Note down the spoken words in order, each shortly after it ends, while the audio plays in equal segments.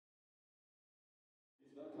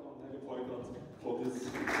this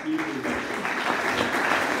speaking.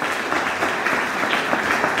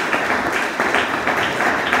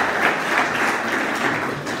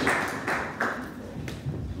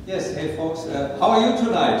 Yes, hey folks, how are you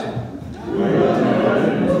tonight?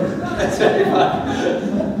 That's very fun.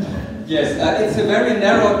 Yes, it's a very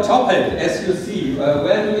narrow topic, as you see.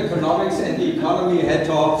 Where do economics and the economy head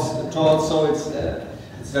taught, so it's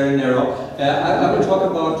very narrow. I will talk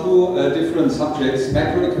about two different subjects: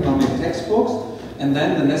 macroeconomic textbooks, and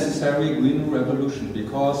then the necessary green revolution.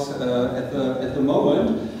 Because at the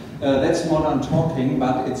moment, that's modern talking,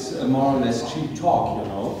 but it's more or less cheap talk, you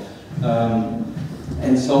know.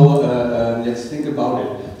 And so let's think about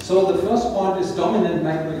it. So the first point is dominant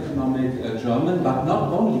macroeconomic German, but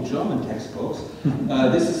not only German textbooks.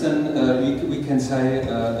 This is we can say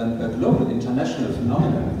a global, international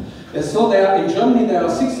phenomenon. So in Germany there are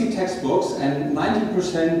 60 textbooks and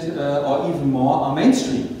 90% or even more are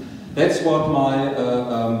mainstream. That's what my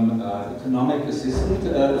economic assistant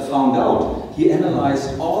found out. He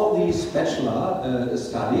analyzed all these bachelor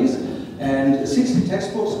studies, and 60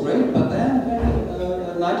 textbooks, great, but then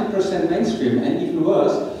 90% mainstream, and even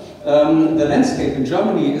worse, the landscape in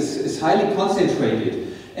Germany is highly concentrated,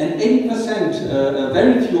 and 80%,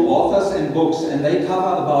 very few authors and books, and they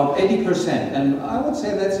cover about 80%, and I would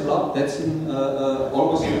say that's a lot. That's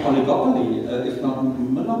almost an oligopoly, if not a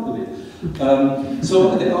monopoly.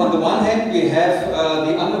 So on the one hand, we have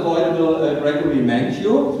the unavoidable Gregory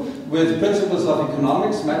Mankiw, with Principles of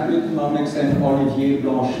Economics, Macroeconomics, and Olivier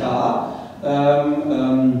Blanchard.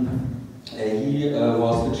 He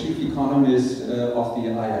was the chief economist of the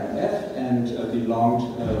IMF and belonged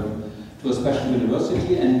to a special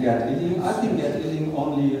university. And Gerd Illing, I think Gerd Illing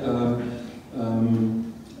only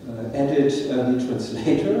added the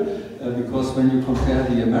translator, because when you compare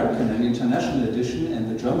the American and international edition and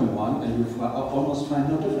the German one, you almost find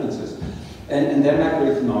no differences. And they're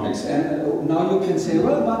macroeconomics. And now you can say,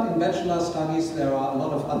 well, but in bachelor studies there are a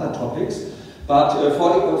lot of other topics. But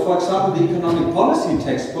for example, the economic policy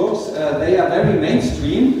textbooks, they are very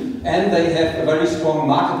mainstream, and they have a very strong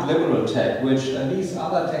market liberal tag, which these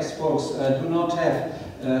other textbooks do not have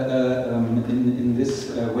in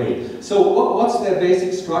this way. So what's their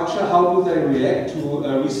basic structure? How do they react to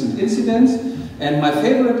recent incidents? And my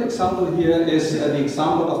favorite example here is the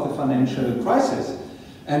example of the financial crisis.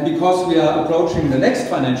 And because we are approaching the next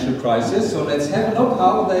financial crisis, so let's have a look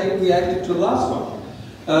how they reacted to the last one.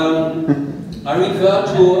 I refer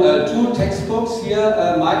to two textbooks here,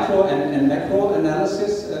 micro and macro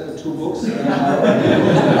analysis, two books I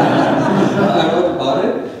wrote about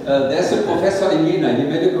it. There's a professor in Jena, he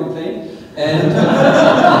made a complaint, and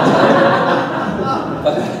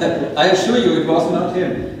but I assure you it was not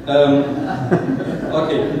him.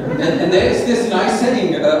 Okay, and there is this nice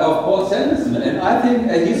saying of Paul Samuelson, and I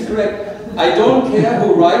think he's correct. I don't care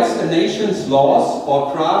who writes a nation's laws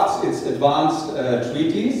or crafts its advanced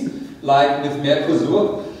treaties, like with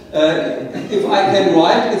Mercosur, if I can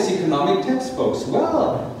write its economic textbooks.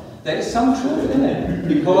 Well, there is some truth in it,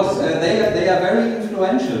 because they are very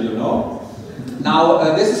influential, you know.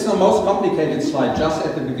 Now, this is the most complicated slide, just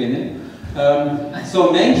at the beginning.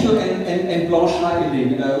 So Mankiw and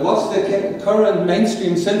Blanchard-Illing, what's the current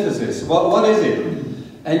mainstream synthesis? What is it?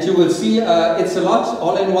 And you will see it's a lot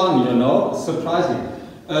all in one, you know, surprising.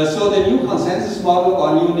 So the new consensus model,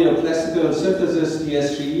 or new neoclassical synthesis,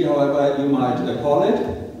 DSGE, however you might call it,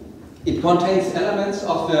 it contains elements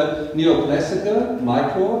of the neoclassical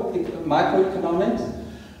microeconomics,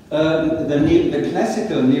 the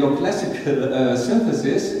classical neoclassical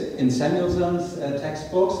synthesis in Samuelson's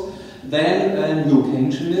textbooks, then new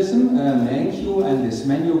Keynesianism, Mankiw and this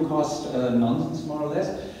menu cost nonsense, more or less.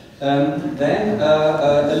 Then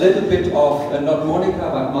a little bit of not Monica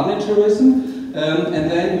but monetarism. And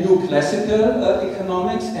then new classical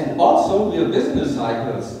economics, and also real business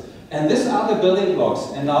cycles. And these are the building blocks.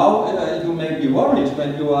 And now you may be worried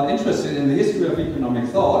when you are interested in the history of economic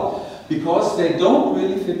thought, because they don't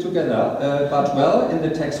really fit together, but well in the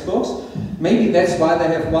textbooks. Maybe that's why they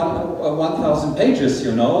have 1,000 pages,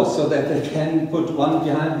 you know, so that they can put one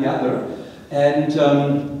behind the other. And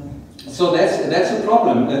so that's a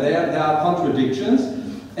problem. There are contradictions.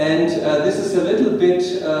 And this is a little bit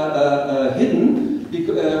hidden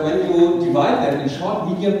when you divide them in short,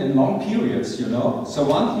 medium, and long periods, you know. So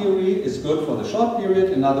one theory is good for the short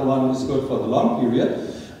period, another one is good for the long period.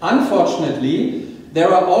 Unfortunately,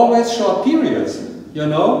 there are always short periods, you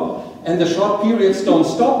know, and the short periods don't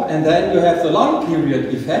stop, and then you have the long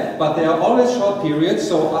period effect, but there are always short periods,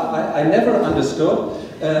 so I never understood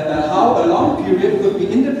how a long period could be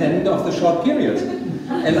independent of the short period.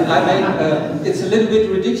 And I mean, it's a little bit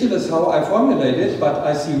ridiculous how I formulate it, but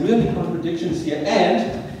I see really contradictions here,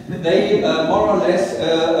 and they more or less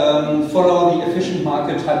follow the efficient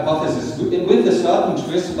market hypothesis with a certain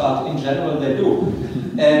twist, but in general they do.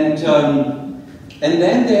 And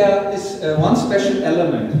then there is one special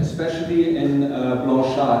element, especially in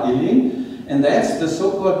Blanchard-Illing, and that's the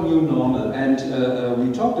so-called new normal. And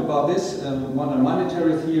we talked about this, one on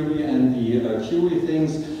monetary theory and the QE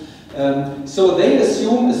things. So they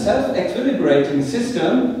assume a self-equilibrating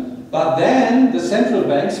system, but then the central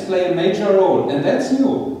banks play a major role, and that's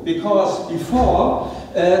new, because before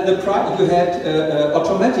you had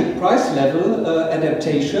automatic price level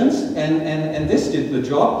adaptations, and this did the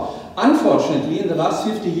job. Unfortunately, in the last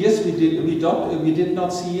 50 years, we did not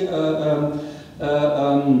see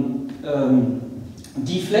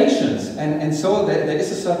deflations, and so there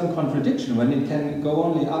is a certain contradiction when it can go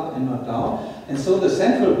only up and not down. And so the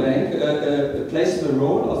central bank plays the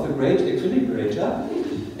role of the great equilibrator,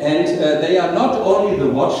 and they are not only the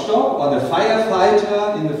watchdog or the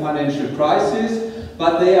firefighter in the financial crisis,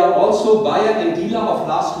 but they are also buyer and dealer of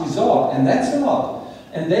last resort, and that's a lot.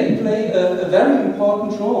 And they play a very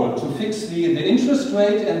important role to fix the interest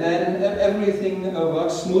rate, and then everything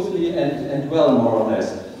works smoothly and well, more or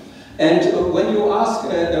less. And when you ask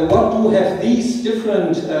what do have these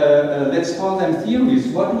different, let's call them theories,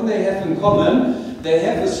 what do they have in common? They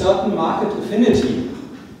have a certain market affinity.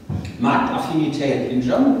 Marktaffinität. In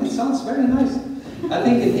German it sounds very nice. I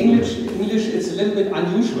think in English it's a little bit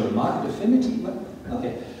unusual. Market affinity, but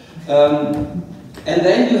okay. And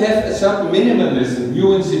then you have a certain minimalism,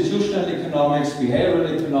 new institutional economics, behavioral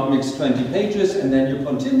economics, 20 pages, and then you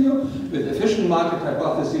continue with efficient market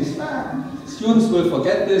hypotheses. Students will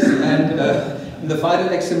forget this, and in the final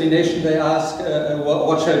examination they ask,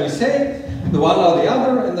 what shall we say? The one or the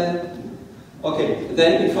other, and then, okay,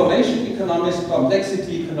 then information economics,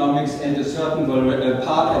 complexity economics, and a certain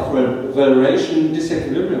part of valuation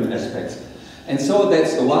disequilibrium aspects. And so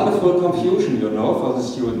that's a wonderful confusion, you know, for the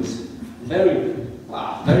students. Very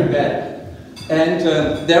bad. And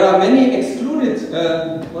there are many excluded,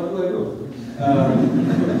 what do I do?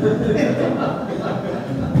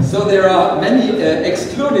 So there are many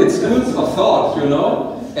excluded schools of thought, you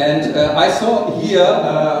know, and I saw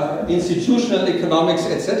here institutional economics,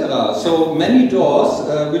 etc. So many doors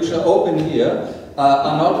which are open here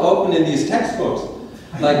are not open in these textbooks.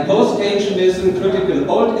 Like post-Keynesianism,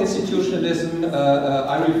 critical old institutionalism,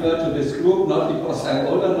 I refer to this group not because I'm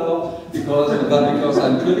older now, but because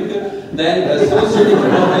I'm critical. Then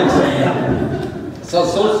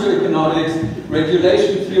socioeconomics,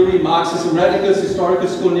 regulation theory, Marxism, radicals, historical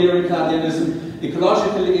school, neo-Ricardianism,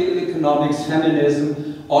 ecological economics, feminism,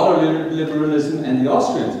 ordoliberalism, and the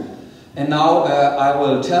Austrians. And now I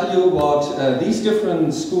will tell you what these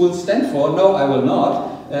different schools stand for. No, I will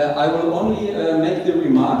not. I will only make the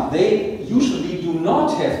remark, they usually do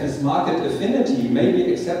not have this market affinity, maybe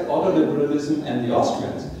except ordoliberalism and the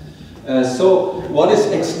Austrians. So what is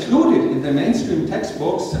excluded in the mainstream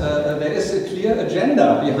textbooks, there is a clear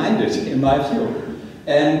agenda behind it, in my view.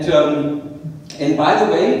 And by the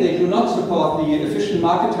way, they do not support the efficient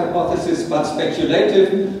market hypothesis, but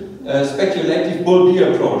speculative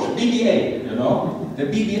bull-bear approach, BBA, you know, the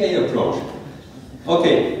BBA approach.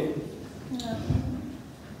 Okay.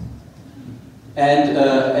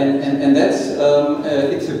 And that's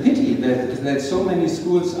it's a pity that so many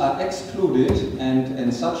schools are excluded,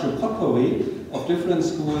 and such a potpourri of different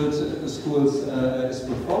schools is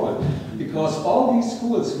put forward, because all these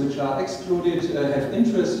schools which are excluded have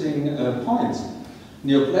interesting points.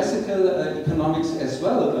 Neoclassical economics as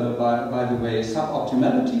well, by the way,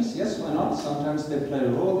 suboptimalities, yes, why not? Sometimes they play a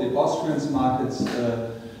role. The Austrians markets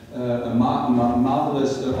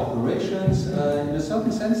marvelous operations. In a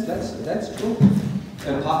certain sense, that's true.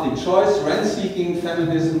 Public choice, rent-seeking,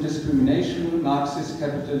 feminism, discrimination, Marxist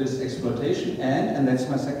capitalist exploitation, and that's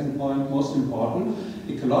my second point, most important,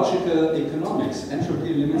 ecological economics,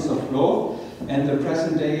 entropy, limits of growth, and the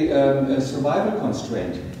present-day survival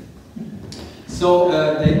constraint. So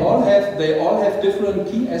they all have different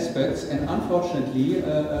key aspects, and unfortunately,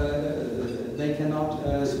 they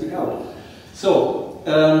cannot speak out. So.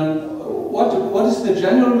 What is the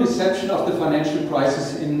general reception of the financial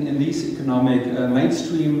crisis in these economic,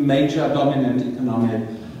 mainstream, major, dominant economic,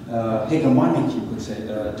 hegemonic, you could say,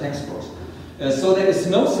 textbooks? So there is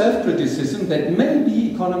no self-criticism that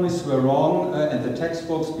maybe economists were wrong at the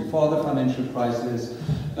textbooks before the financial crisis.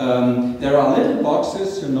 There are little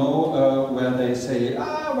boxes, you know, where they say,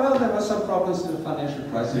 well, there were some problems in the financial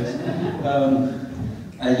crisis.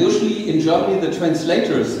 Usually in Germany, the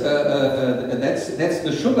translators, that's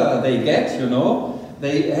the sugar they get, you know.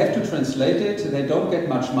 They have to translate it, they don't get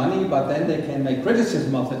much money, but then they can make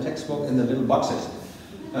criticism of the textbook in the little boxes.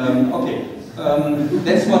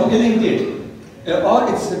 That's what Illing did. Or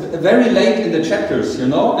it's very late in the chapters, you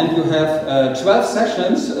know, and you have 12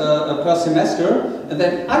 sessions per semester, and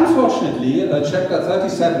then unfortunately chapter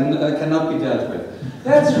 37 cannot be dealt with.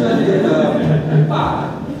 That's really bad.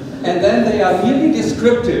 And then they are really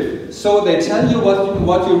descriptive, so they tell you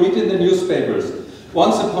what you read in the newspapers.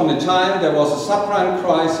 Once upon a time there was a subprime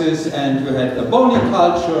crisis, and you had a bony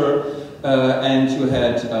culture, and you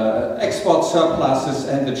had export surpluses,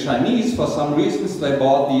 and the Chinese, for some reasons, they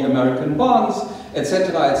bought the American bonds,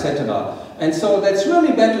 etc., etc. And so that's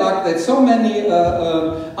really bad luck that so many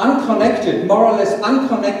unconnected, more or less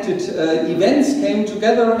unconnected events came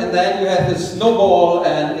together, and then you had this snowball,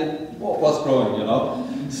 and it was growing, you know.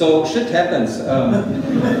 So shit happens.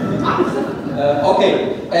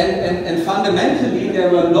 And fundamentally there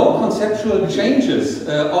were no conceptual changes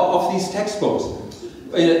of these textbooks.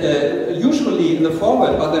 Usually in the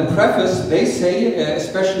foreword or the preface, they say,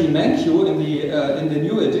 especially Mankiw in the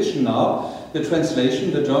new edition now, the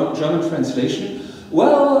translation, the German translation,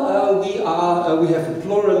 well, we have a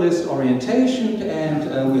pluralist orientation,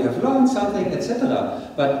 and we have learned something, etc.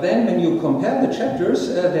 But then when you compare the chapters,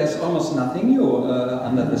 there's almost nothing new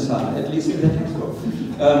under the sun, at least in the textbook.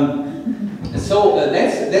 So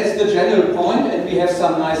that's the general point, and we have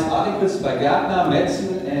some nice articles by Gärtner,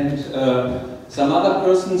 Metzen, and some other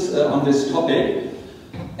persons on this topic.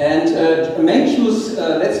 And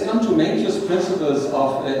let's come to Mankiw's principles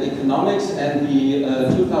of economics, and the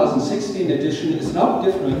 2016 edition is not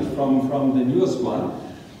different from the newest one.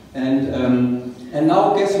 And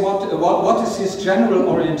now guess what is his general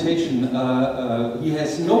orientation? He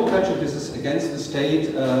has no prejudices against the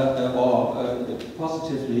state or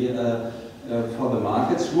positively for the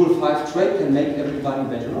markets. Rule 5, trade can make everybody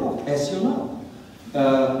better off, as you know.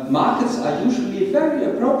 Markets are usually very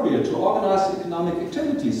appropriate to organize economic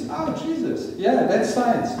activities. Oh, Jesus, yeah, that's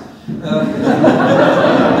science.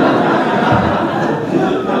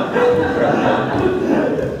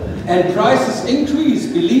 And prices increase,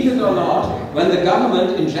 believe it or not, when the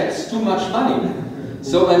government injects too much money.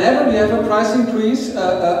 So whenever we have a price increase,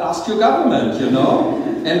 ask your government, you know,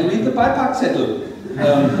 and read the Beipackzettel.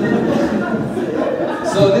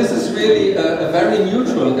 So this is really a very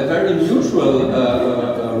neutral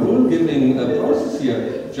rule-giving process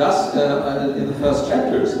here, just in the first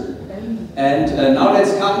chapters. And now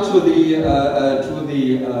let's come to the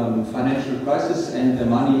financial crisis and the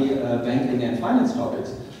money, banking and finance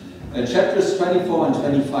topics. Chapters 24 and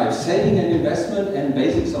 25, saving and investment and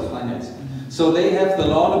basics of finance. So they have the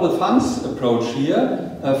laudable funds approach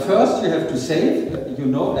here. First you have to save, you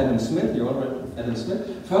know Adam Smith, you already Adam Smith.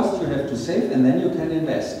 First you have to save and then you can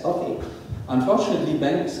invest. Okay. Unfortunately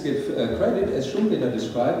banks give credit, as Schumpeter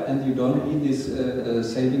described, and you don't need these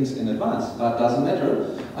savings in advance, but doesn't matter.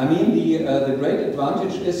 I mean, the great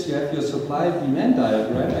advantage is you have your supply-demand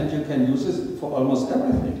diagram and you can use it for almost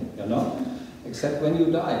everything, you know? Except when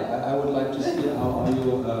you die. I would like to see how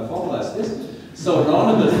you formalize this. So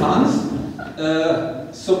laudable funds,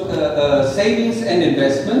 savings and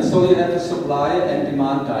investments, so you have a supply and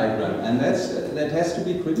demand diagram, and that has to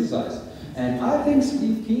be criticized. And I think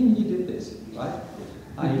Steve Keen, he did this, right?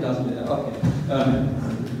 He doesn't, okay.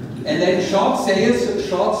 And then short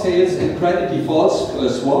sales and credit default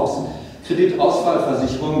swaps,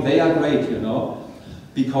 Kreditausfallversicherung, they are great, you know,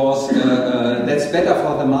 because that's better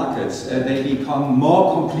for the markets. They become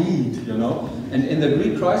more complete, you know. And in the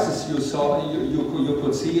Greek crisis, you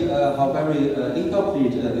could see how very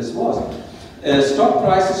incomplete this was. Stock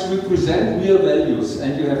prices represent real values,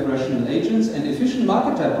 and you have rational agents, and efficient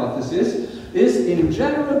market hypothesis is in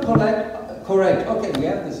general correct. Okay, we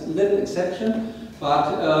have this little exception,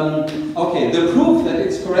 but okay, the proof that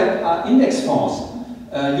it's correct are index funds,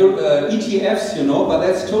 ETFs, you know, but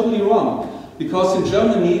that's totally wrong. Because in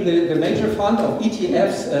Germany, the major fund of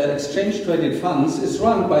ETFs, exchange-traded funds, is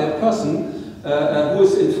run by a person who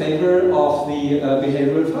is in favor of the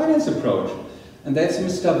behavioral finance approach. And that's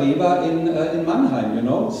Mr. Weber in Mannheim, you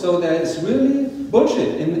know. So there is really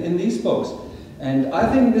bullshit in these books. And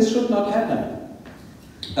I think this should not happen.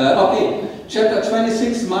 Okay, chapter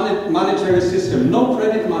 26, monetary system. No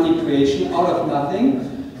credit money creation out of nothing.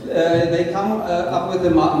 They come up with the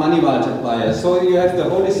money multiplier. So you have the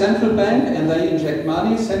Holy Central Bank, and they inject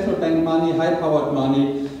money, central bank money, high-powered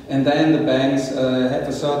money, and then the banks have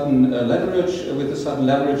a certain leverage, with a certain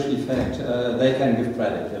leverage effect, they can give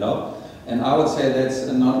credit, you know. And I would say that's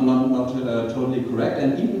not totally correct.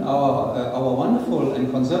 And even our wonderful and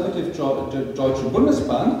conservative Deutsche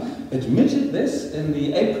Bundesbank admitted this in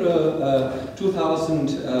the April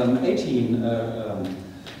 2018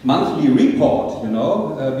 monthly report,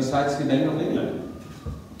 besides the Bank of England.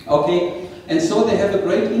 Okay, and so they have a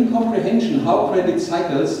great incomprehension how credit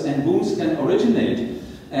cycles and booms can originate.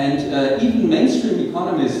 And even mainstream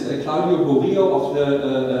economists, Claudio Borillo of the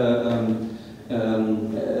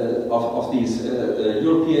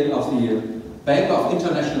Bank of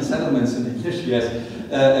International Settlements in English, yes,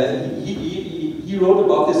 he wrote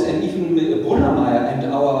about this, and even Brunnermeier and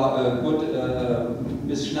our good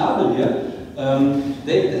Ms. Schnabel here,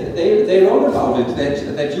 they wrote about it,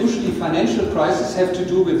 that usually financial crises have to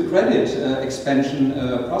do with credit expansion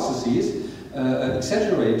processes,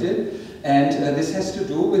 exaggerated. And this has to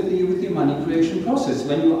do with the money creation process.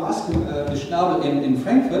 When you ask Ms. Schnabel in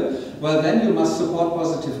Frankfurt, well, then you must support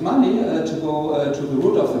positive money to go to the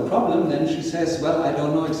root of the problem. Then she says, well, I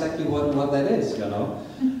don't know exactly what that is,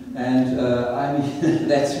 And I mean,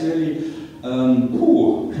 that's really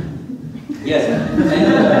cool. Yes.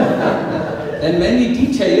 And many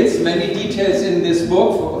details in this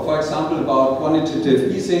book, for example, about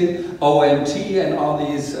quantitative easing, OMT, and all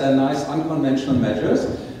these nice unconventional measures.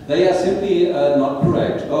 They are simply not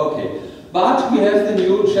correct. Okay. But we have the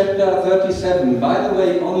new chapter 37. By the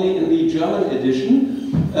way, only in the German edition.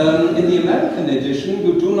 In the American edition,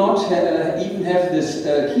 you do not even have this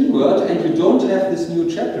keyword, and you don't have this new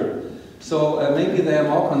chapter. So maybe they are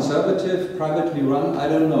more conservative, privately run, I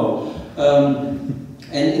don't know.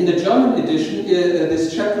 And in the German edition,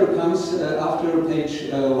 this chapter comes after page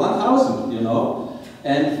 1000,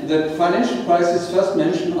 And the financial crisis is first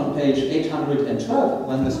mentioned on page 812,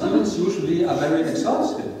 when the students usually are very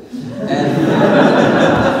exhausted.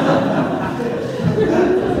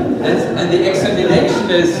 And the examination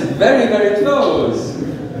is very, very close.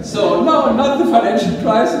 So, no, not the financial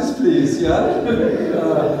crisis, please, yeah?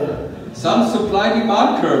 Some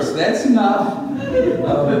supply-demand curves, that's enough.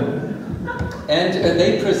 And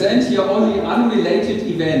they present here only unrelated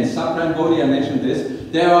events. Subprime Bodia mentioned this.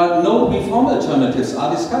 There are no reform alternatives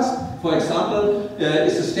are discussed. For example,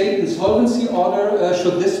 is a state insolvency order,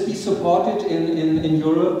 should this be supported in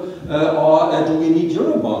Europe, or do we need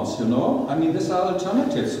Eurobonds, I mean, these are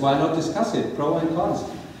alternatives. Why not discuss it, pro and cons?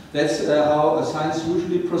 That's how science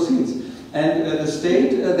usually proceeds. And the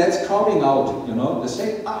state, that's crowding out, The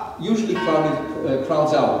state usually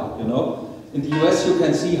crowds out, In the US, you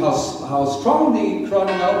can see how strong the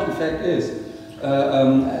crowding out effect is.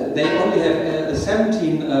 They only have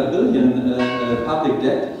 17 billion public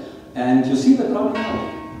debt, and you see the crowding out.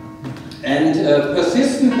 And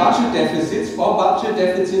persistent budget deficits, or budget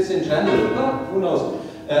deficits in general, who knows,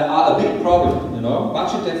 are a big problem.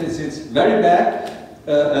 Budget deficits, very bad,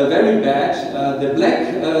 very bad. The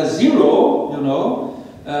black zero,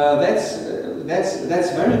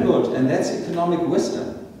 that's very good, and that's economic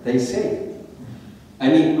wisdom. They say. I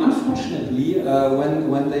mean, unfortunately,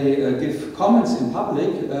 when they give comments in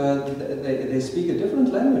public, they speak a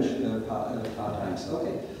different language part times.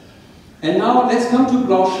 Okay. And now let's come to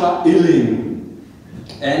Blanchat-Illing.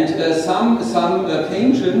 And some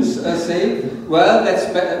Keynesians say, well, that's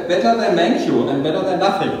better than Mankiw and better than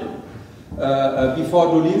nothing. Before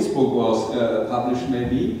Dolin's book was published,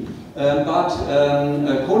 maybe. But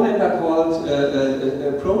Kohlender called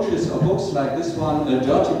approaches or books like this one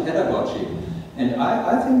dirty pedagogy. And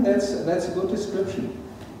I think that's a good description.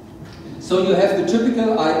 So you have the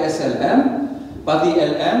typical ISLM, but the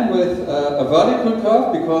LM with a vertical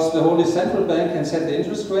curve, because the Holy Central Bank can set the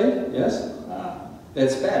interest rate, yes?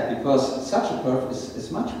 That's bad, because such a curve is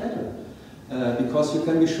much better, because you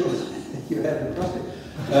can be sure that you have a profit.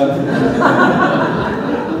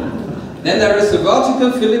 Then there is a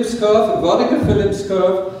vertical Phillips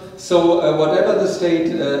curve, so whatever the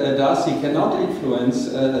state does, he cannot influence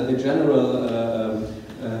the general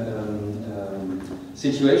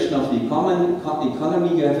situation of the economy.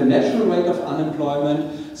 You have a natural rate of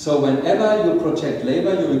unemployment, so whenever you protect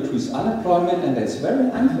labor, you increase unemployment, and that's very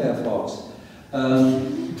unfair, folks.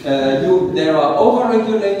 There are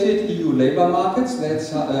over-regulated EU labor markets,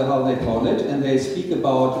 that's how they call it, and they speak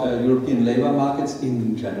about European labor markets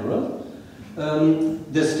in general.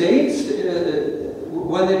 The states,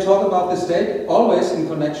 when they talk about the state, always in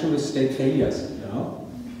connection with state failures.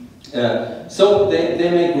 So they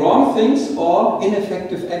make wrong things or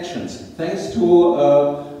ineffective actions, thanks to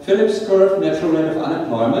Phillips curve, natural rate of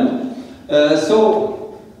unemployment.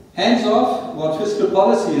 So hands off what fiscal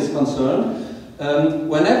policy is concerned.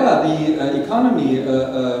 Whenever the economy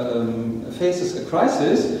faces a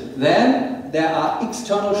crisis, then there are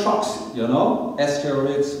external shocks, you know,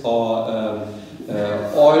 asteroids or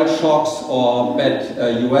oil shocks or bad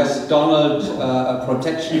US Donald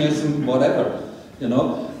protectionism, whatever, you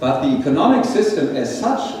know. But the economic system as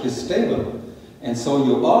such is stable. And so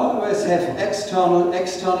you always have external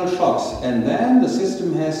shocks, and then the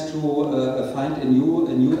system has to find a new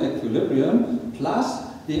equilibrium, plus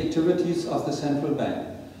the activities of the central bank.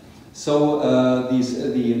 So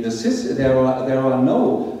there are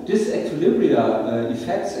no disequilibria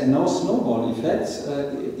effects and no snowball effects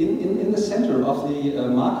in the center of the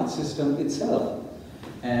market system itself.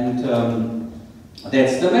 And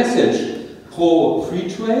that's the message. Pro free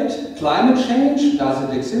trade, climate change, does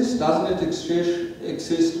it exist, doesn't it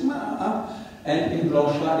exist? And in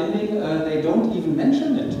Blanchard-Inning, they don't even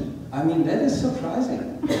mention it. I mean, that is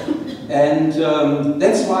surprising. And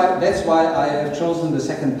that's why I have chosen the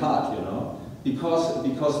second part, you know,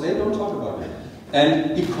 because they don't talk about it.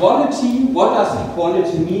 And equality, what does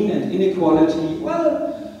equality mean, and inequality?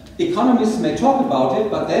 Well, economists may talk about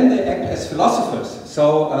it, but then they act as philosophers.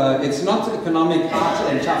 So it's not economic art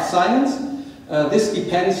and tough science. This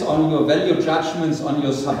depends on your value judgments, on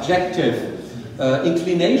your subjective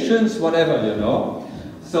inclinations, whatever, you know.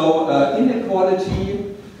 So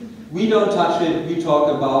inequality, we don't touch it, we talk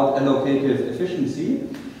about allocative efficiency.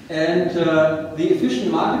 And the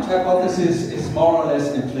efficient market hypothesis is more or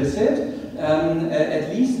less implicit, at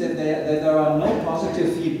least that there are no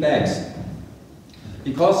positive feedbacks.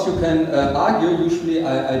 Because you can argue, usually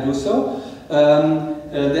I do so,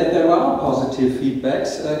 that there are positive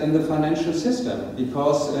feedbacks in the financial system,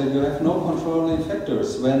 because you have no controlling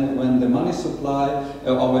factors when the money supply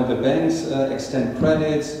or when the banks extend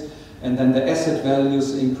credits, and then the asset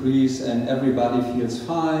values increase and everybody feels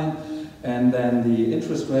fine, and then the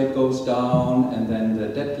interest rate goes down, and then the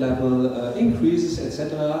debt level increases,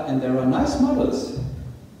 etc. And there are nice models.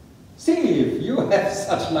 Steve, you have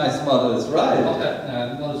such nice models, right?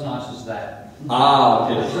 Not as nice as that. Ah,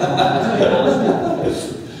 okay.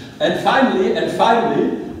 and finally,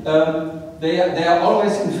 they are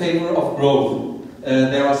always in favor of growth.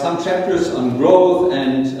 There are some chapters on growth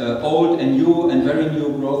and old and new and very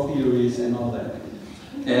new growth theories and all that.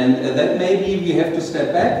 And that maybe we have to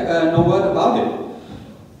step back, no word about it.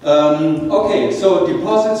 Okay, so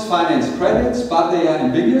deposits finance credits, but they are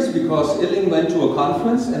ambiguous because Illing went to a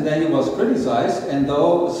conference and then he was criticized, and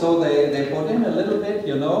so they put in a little bit,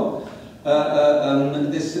 you know,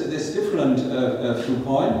 this different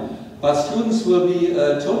viewpoint, but students will be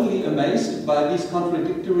totally amazed by these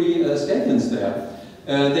contradictory statements there.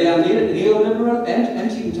 They are neoliberal and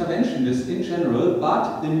anti-interventionist in general,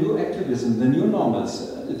 but the new activism, the new normal,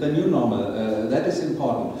 that is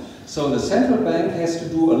important. So the central bank has to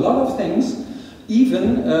do a lot of things,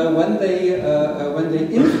 even when they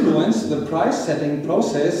influence the price-setting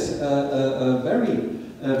process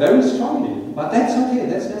very strongly. But that's okay,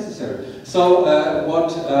 that's necessary. So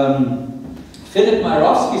what Philip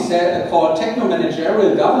Myrovsky said, called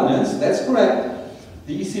techno-managerial governance, that's correct.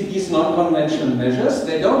 The ECB's non-conventional measures,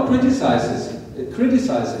 they don't criticize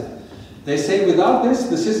it. They say without this,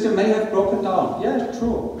 the system may have broken down. Yeah,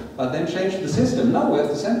 true. But then change the system. Now we have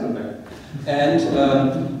the central bank.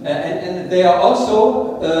 And they are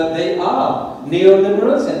also, they are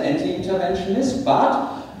neoliberals and anti-interventionists,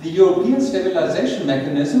 but the European stabilization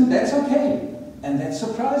mechanism, that's okay. And that's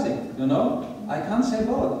surprising, you know? I can't say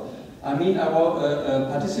both. I mean, I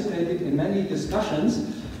participated in many discussions,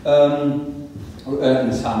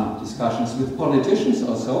 in some discussions with politicians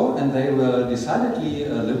or so, and they were decidedly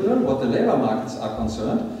liberal what the labor markets are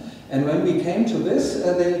concerned. And when we came to this,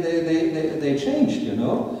 they changed, you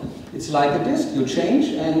know? It's like a disc, you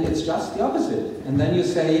change and it's just the opposite. And then you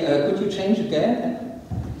say, could you change again?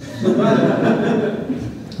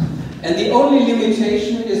 And the only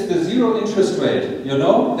limitation is the zero interest rate, you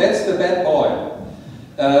know? That's the bad boy.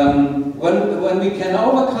 When we can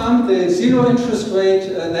overcome the zero interest rate,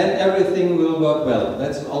 then everything will work well.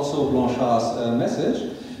 That's also Blanchard's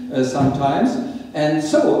message sometimes. And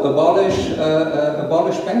so, abolish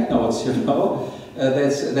banknotes, you know.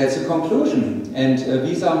 That's a conclusion. And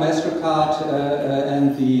Visa, MasterCard,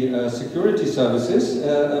 and the security services,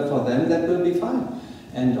 for them that will be fine.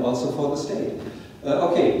 And also for the state.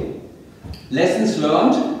 Okay. Lessons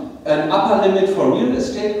learned, an upper limit for real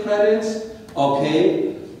estate credits,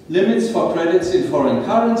 okay, limits for credits in foreign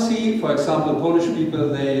currency, for example, Polish people,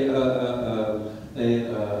 they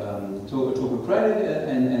took a credit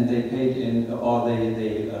and they paid in, or they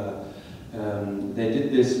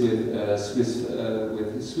did this with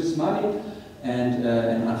Swiss money, and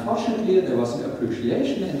unfortunately there was an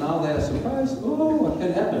appreciation, and now they are surprised, oh, what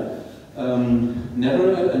can happen?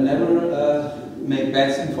 Never make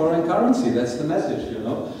bets in foreign currency. That's the message, you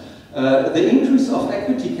know. The increase of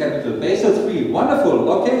equity capital, Basel III, wonderful,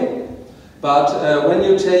 okay. But when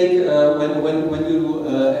you take, when you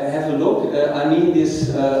have a look, I mean this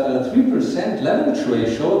 3% leverage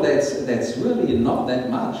ratio, that's really not that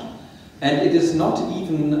much, and it is not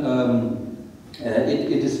even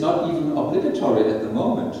it is not even obligatory at the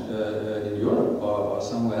moment in Europe or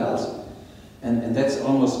somewhere else, and that's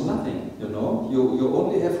almost nothing. You know, you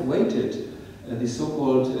only have weighted the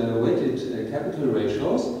so-called weighted capital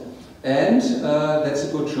ratios. And that's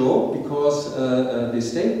a good show because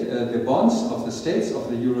the bonds of the states, of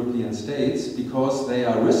the European states, because they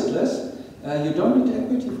are riskless, you don't need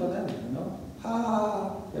equity for them, you know.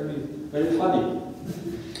 Ha, very, very funny.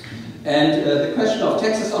 And the question of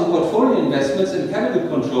taxes on portfolio investments and capital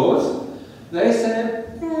controls, they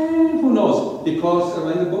said, who knows? Because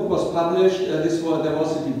when the book was published, there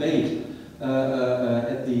was a debate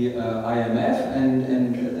at the IMF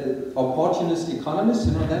and opportunist economists,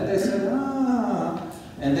 you know, then they said,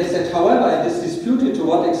 and they said, however, it is disputed to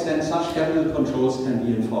what extent such capital controls can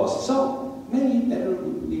be enforced. So maybe better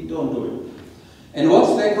we don't do it. And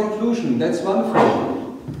what's their conclusion? That's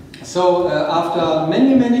wonderful. So after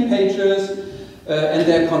many, many pages and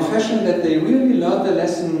their confession that they really learned the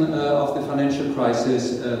lesson of the financial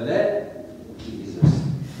crisis, that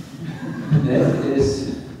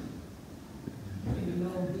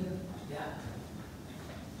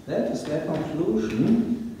is their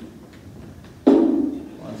conclusion.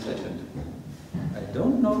 One second. I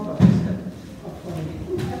don't know what is happening.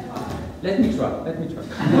 Let me try.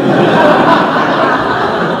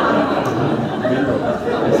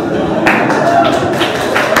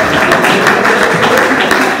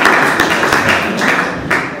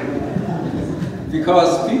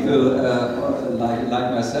 Because people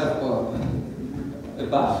like myself, or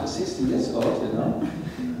above 60 years old, you know,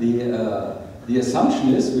 the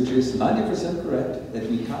assumption is, which is 90% correct, that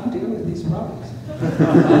we can't deal with these problems.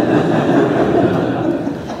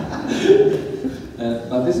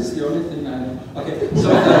 But this is the only thing I know. Okay, so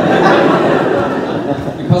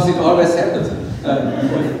because it always happens.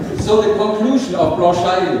 So the conclusion of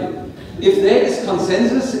Blanchard, if there is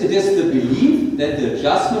consensus, it is the belief that the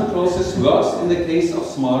adjustment process works in the case of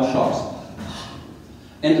small shocks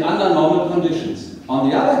and under normal conditions. On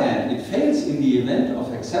the other hand, it fails in the event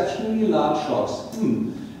of exceptionally large shocks,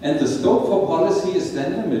 and the scope for policy is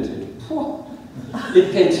then limited.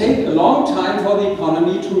 It can take a long time for the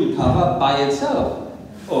economy to recover by itself.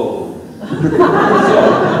 Oh.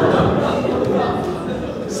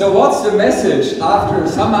 So what's the message after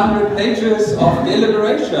some 100 pages of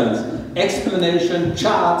deliberations, explanation,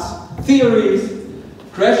 charts, theories?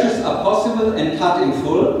 Crashes are possible and cut in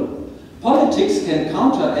full. Politics can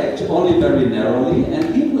counteract only very narrowly,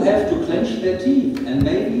 and people have to clench their teeth, and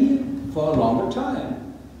maybe for a longer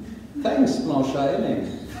time. Thanks, Blanchard.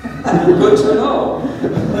 Good to know.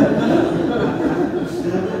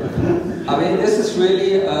 I mean, this is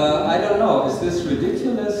really, I don't know, is this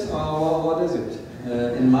ridiculous or what is it?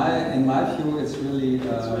 In my view, it's really...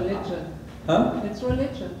 it's religion. Huh? It's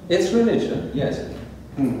religion. It's religion, yes.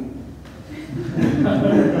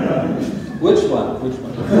 Which one?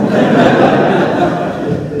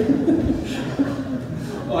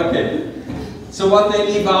 Okay. So what they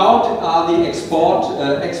leave out are the export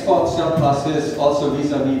surpluses, also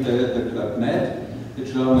vis-à-vis the Club Med, the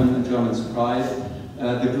German surprise,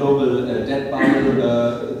 the global debt bubble,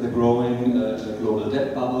 the growing global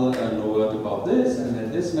debt bubble, no word about this, and then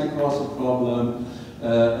this may cause a problem.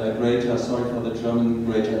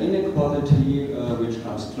 Greater inequality, which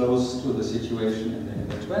comes close to the situation in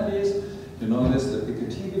the 20s. You know this, the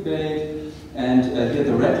Piketty debate. And here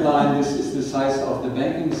the red line, this is the size of the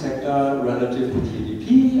banking sector relative to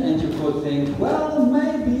GDP, and you could think, well,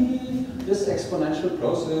 maybe this exponential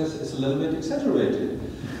process is a little bit exaggerated.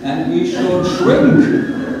 And we should shrink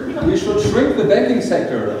the banking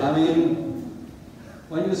sector. I mean,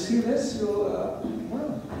 when you see this, you,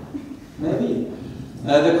 well, maybe.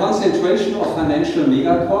 The concentration of financial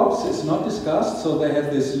megacorps is not discussed, so they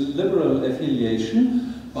have this liberal affiliation,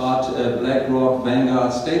 but BlackRock,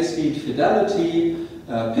 Vanguard, State Street, Fidelity,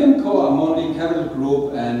 PIMCO, Amundi, Capital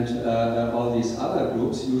Group, and all these other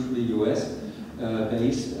groups, usually US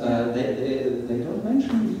based, they don't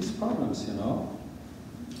mention these problems, you know.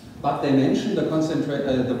 But they mention the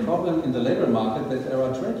problem in the labor market that there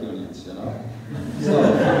are trade unions, you know. So,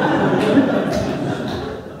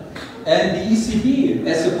 and the ECB,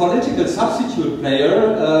 as a political substitute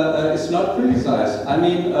player, is not criticized. I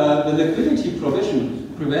mean, the liquidity provision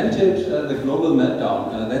prevented the global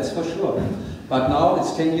meltdown, that's for sure. But now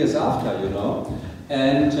it's 10 years after, you know.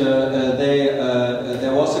 And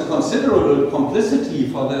there was a considerable complicity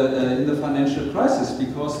in the financial crisis,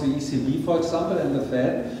 because the ECB, for example, and the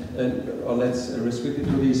Fed, or let's restrict it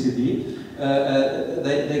to the ECB,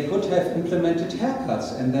 they could have implemented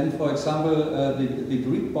haircuts, and then, for example, the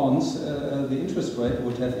Greek bonds, the interest rate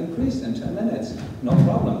would have increased in 10 minutes. No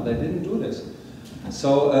problem. They didn't do this.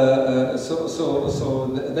 So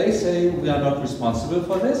they say we are not responsible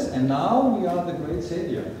for this, and now we are the great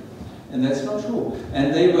savior. And that's not true.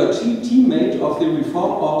 And they were teammate of the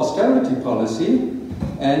reform or austerity policy,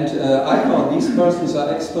 and I thought these persons are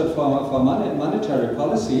expert for monetary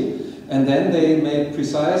policy, and then they made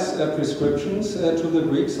precise prescriptions to the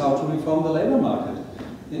Greeks how to reform the labor market.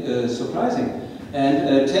 Surprising.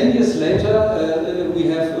 And 10 years later, we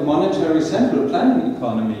have a monetary central planning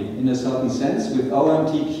economy in a certain sense, with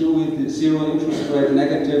OMTQ, with zero interest rate,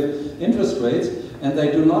 negative interest rates, and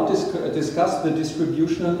they do not discuss the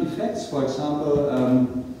distributional effects, for example,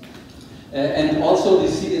 and also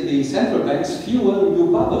the central banks fuel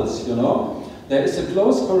new bubbles, you know. There is a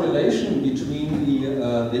close correlation between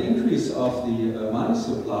the increase of the money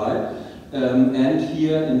supply, and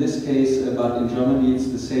here in this case, but in Germany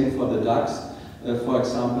it's the same for the DAX, for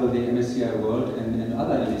example, the MSCI World and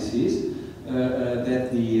other indices,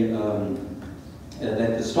 that the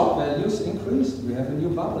stock values increased. We have a new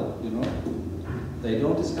bubble, you know. They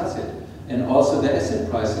don't discuss it. And also the asset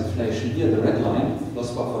price inflation here, the red line,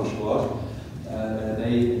 Flossbach von Schwarz,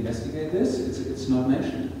 they investigate this, it's not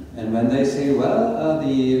mentioned. And when they say, well,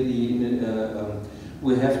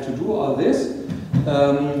 we have to do all this,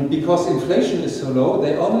 because inflation is so low,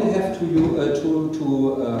 they only have to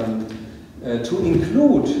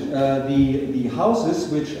include the houses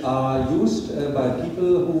which are used by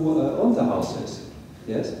people who own the houses.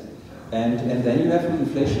 Yes? And then you have an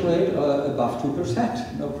inflation rate above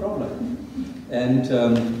 2%, no problem. And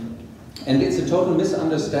it's a total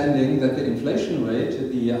misunderstanding that the inflation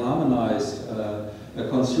rate, the harmonized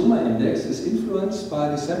consumer index, is influenced by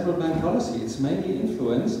the central bank policy. It's mainly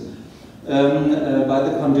influenced by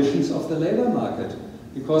the conditions of the labor market.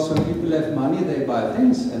 Because when people have money, they buy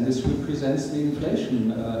things, and this represents the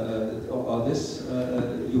inflation, or this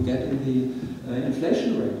you get in the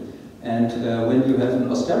inflation rate. And when you have an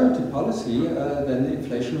austerity policy, then the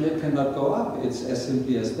inflation rate cannot go up. It's as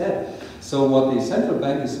simply as that. So what the central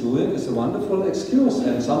bank is doing is a wonderful excuse,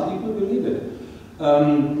 and some people believe it.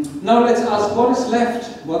 Now let's ask, what is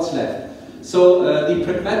left? What's left? So the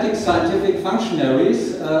pragmatic scientific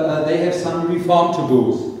functionaries, they have some reform to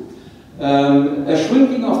do. A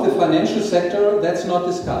shrinking of the financial sector, that's not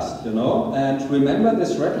discussed, you know. And remember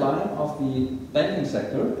this red line of the banking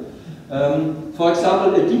sector. For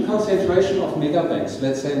example, a deconcentration of mega banks,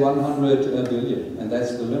 let's say 100 billion, and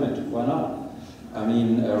that's the limit. Why not? I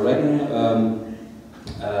mean, Reagan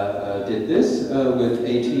did this with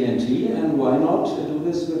AT&T, and why not do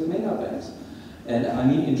this with mega banks? And I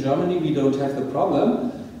mean, in Germany we don't have the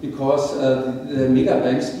problem because the mega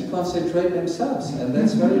banks deconcentrate themselves, and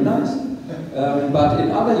that's very nice. But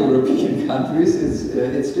in other European countries,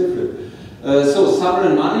 it's different. So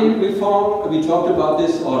sovereign money reform, we talked about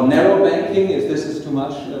this, or narrow banking, if this is too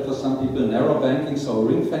much for some people, narrow banking, so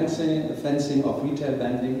ring fencing of retail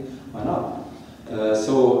banking, why not?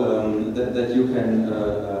 That you can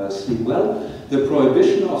sleep well. The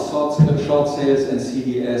prohibition of short sales and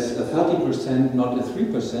CDS, a 30%, not a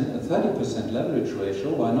 3%, a 30% leverage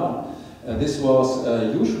ratio, why not? This was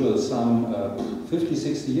usual some 50,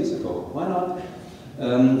 60 years ago, why not?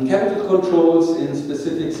 Capital controls in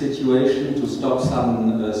specific situations to stop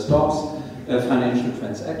sudden stops, financial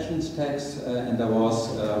transactions tax, and there was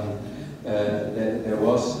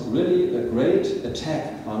really a great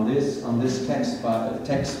attack on this tax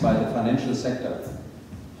by the financial sector.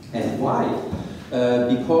 And why?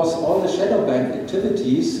 Because all the shadow bank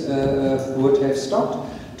activities would have stopped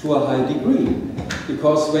to a high degree.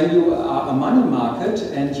 Because when you are a money market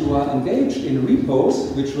and you are engaged in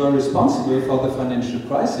repos, which were responsible for the financial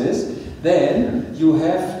crisis, then you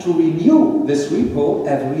have to renew this repo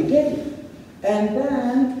every day. And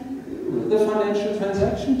then the financial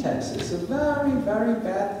transaction tax is a very, very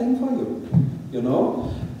bad thing for you, you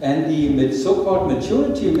know? And the so-called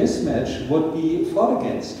maturity mismatch would be fought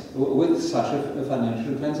against with such a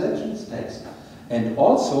financial transactions tax. And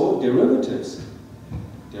also derivatives.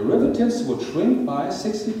 Derivatives would shrink by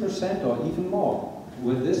 60% or even more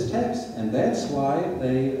with this tax, and that's why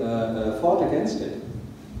they fought against it.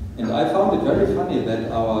 And I found it very funny that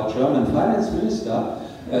our German finance minister,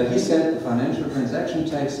 he said the financial transaction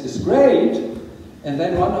tax is great, and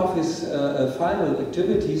then one of his final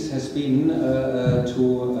activities has been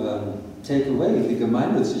to take away the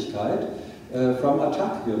Gemeinnützigkeit from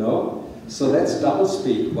attack, you know. So that's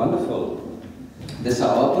doublespeak, wonderful. These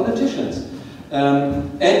are our politicians.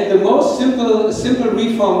 And the most simple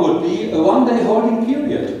reform would be a one-day holding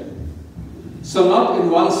period. So not in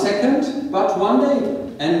 1 second, but 1 day.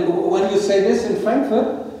 And when you say this in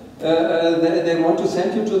Frankfurt, they want to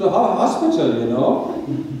send you to the hospital, you know,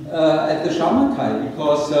 at the Schammerkai,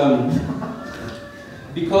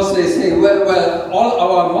 because they say, well, all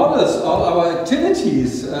our models, all our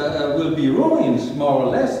activities will be ruined, more or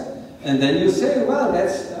less. And then you say, well,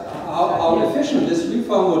 that's how efficient this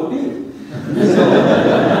reform would be.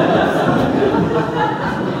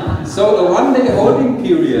 So a one-day holding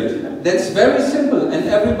period, that's very simple, and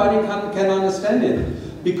everybody can understand it.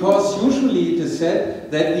 Because usually it is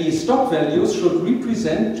said that the stock values should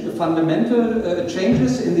represent fundamental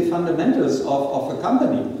changes in the fundamentals of a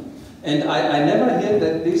company. And I never hear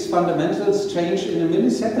that these fundamentals change in a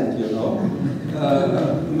millisecond, you know.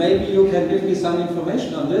 Maybe you can give me some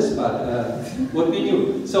information on this, but what we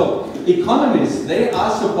do. So, economists, they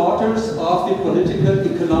are supporters of the political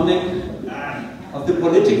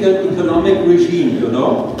economic regime, you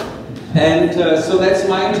know. And so that's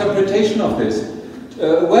my interpretation of this.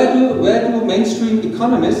 Where do mainstream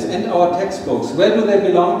economists and our textbooks, where do they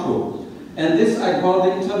belong to? And this I call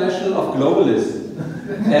the International of Globalists.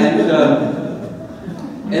 And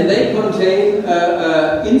they contain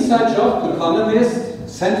inside job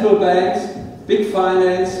economists, central banks, big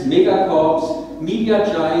finance, megacorps, media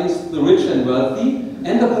giants, the rich and wealthy,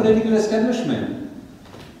 and the political establishment.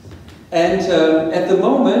 And at the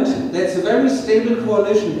moment, that's a very stable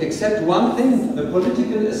coalition, except one thing, the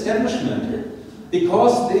political establishment.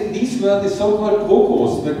 Because these were the so-called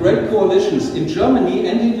GroKos, the great coalitions in Germany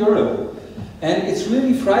and in Europe. And it's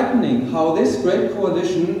really frightening how this great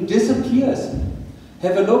coalition disappears.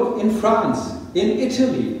 Have a look in France, in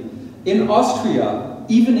Italy, in Austria,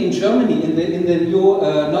 even in Germany, in the new,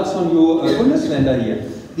 not so new Bundesländer here.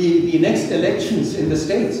 The next elections in the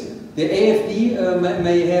States, the AfD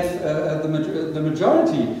may have the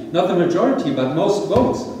majority, not the majority, but most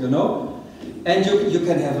votes, you know. And you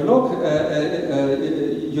can have a look,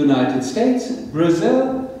 United States,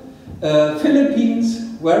 Brazil, Philippines,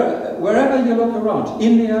 wherever you look around,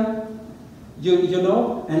 India, you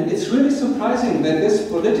know, and it's really surprising that this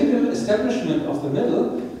political establishment of the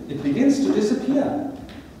middle, it begins to disappear.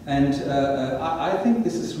 And I think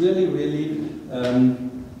this is really, really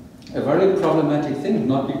a very problematic thing,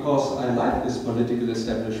 not because I like this political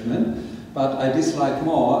establishment, but I dislike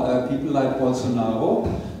more people like Bolsonaro,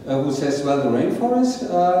 who says, well, the rainforest,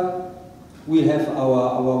 we have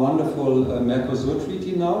our wonderful Mercosur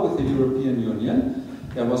treaty now with the European Union.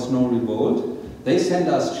 There was no revolt. They send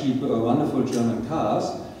us cheap, wonderful German cars,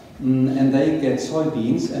 and they get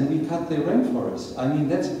soybeans, and we cut the rainforest. I mean,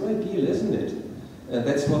 that's a great deal, isn't it?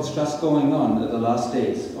 That's what's just going on the last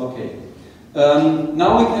days. Okay.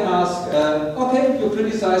 Now we can ask, okay, you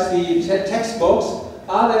criticize the textbooks.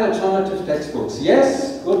 Are there alternative textbooks?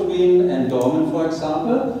 Yes, Goodwin and Dorman, for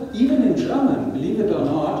example. Even in German, believe it or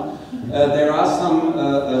not, there are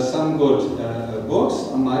some good books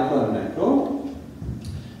on micro and macro.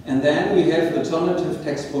 And then we have alternative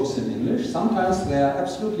textbooks in English. Sometimes they are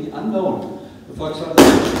absolutely unknown. For example,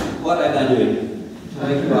 what am I doing?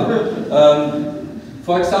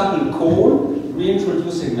 For example, Kohn,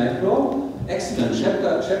 Reintroducing Macro. Excellent.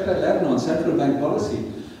 Chapter 11 on central bank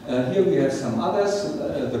policy. Here we have some others,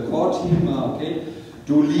 the core team, okay.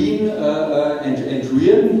 Dulin and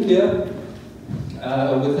Reardon here,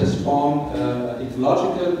 with a strong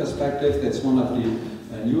ecological perspective. That's one of the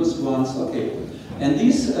newest ones. Okay. And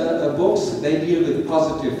these books, they deal with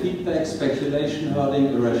positive feedback, speculation, herding,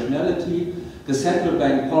 irrationality, the central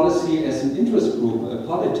bank policy as an interest group,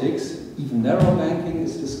 politics, even narrow banking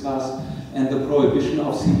is discussed, and the prohibition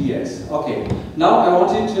of CDS. Okay, now I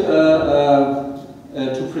wanted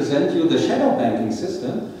to present you the shadow banking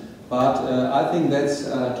system, but I think that's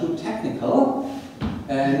too technical.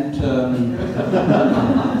 And,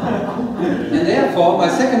 and therefore, my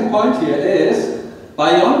second point here is,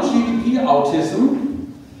 beyond GDP autism,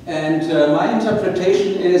 and my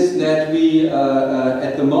interpretation is that we,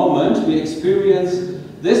 at the moment, we experience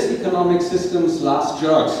this economic system's last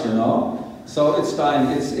jerks, you know. So it's dying.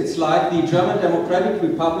 It's like the German Democratic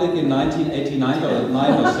Republic in 1989 or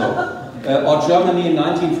 9 or so, or Germany in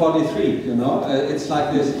 1943, you know. It's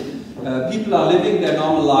like this. People are living their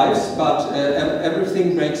normal lives, but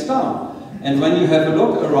everything breaks down. And when you have a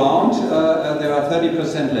look around, there are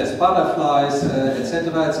 30% less butterflies,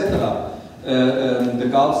 etc., etc. The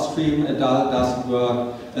Gulf Stream doesn't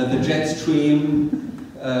work, the jet stream,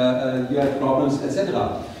 you have problems,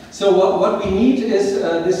 etc. So what we need is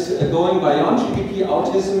this going beyond GDP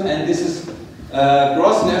autism, and this is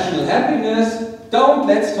Gross national happiness.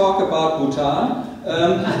 Let's talk about Bhutan.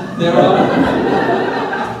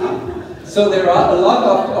 So there are a lot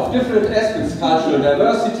of different aspects: cultural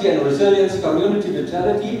diversity and resilience, community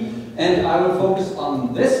vitality, and I will focus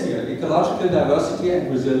on this here, ecological diversity and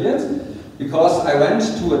resilience, because I went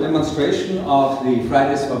to a demonstration of the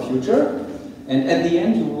Fridays for Future, and at the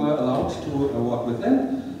end you were allowed to walk with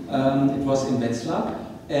them. It was in Wetzlar,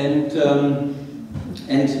 and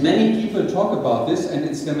many people talk about this, and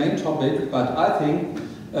it's the main topic, but I think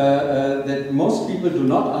that most people do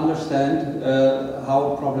not understand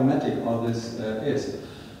how problematic all this is.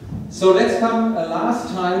 So let's come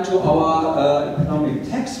last time to our economic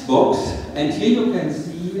textbooks, and here you can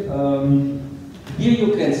see,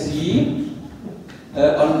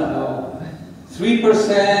 on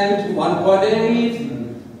 3%, 1.8.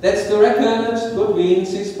 That's the record. Goodwin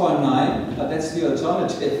 6.9, but that's the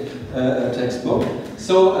alternative textbook.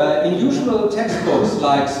 So in usual textbooks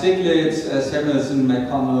like Stiglitz, Samuelson,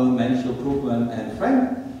 McConnell, Menschel, Krugman, and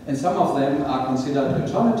Frank, and some of them are considered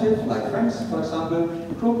alternative, like Frank's, for example,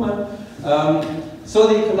 Krugman. So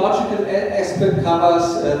the ecological aspect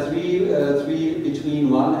covers between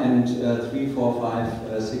 1 and 3, 4, 5,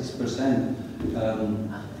 6%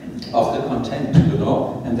 of the content, you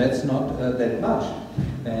know, and that's not that much.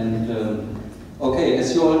 And okay,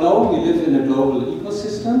 as you all know, we live in a global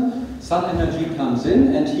ecosystem. Sun energy comes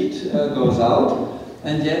in and heat goes out,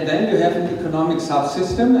 and yet then you have an economic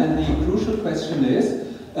subsystem, and the crucial question is,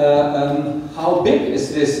 how big is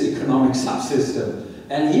this economic subsystem?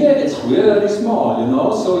 And here it's really small, you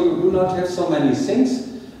know, so you do not have so many sinks,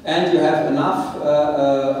 and you have enough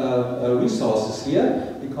resources here,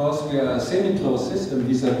 because we are a semi-closed system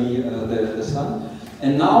vis-a-vis the sun.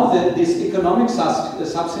 And now this economic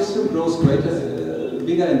subsystem grows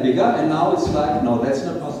bigger and bigger, and now it's like, no, that's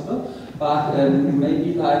not possible, but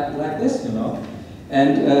maybe like this, you know.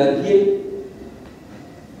 And here,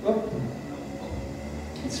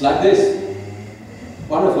 it's like this.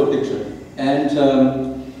 Wonderful picture. And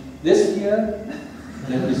this here,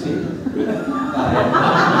 let me see.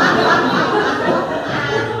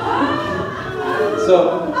 So,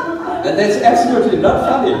 and that's absolutely not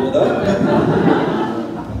funny, you know.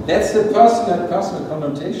 That's the personal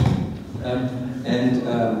connotation.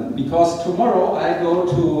 Because tomorrow I go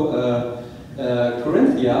to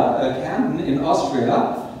Corinthia, Camden in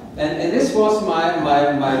Austria, and this was my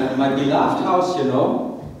beloved house, you know.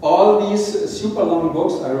 All these super long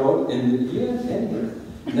books I wrote in here and here.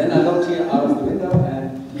 And then I looked here out of the window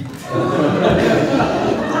and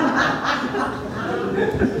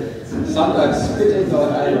sometimes spitting or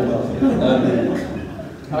I don't know.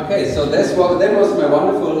 Okay, so that was my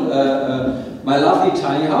wonderful, my lovely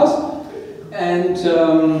tiny house, and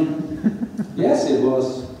yes, it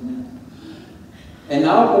was. And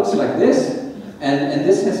now it looks like this, and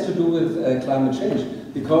this has to do with climate change,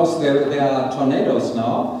 because there are tornadoes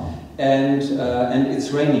now, and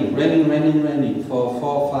it's raining for 4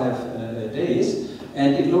 or 5 days,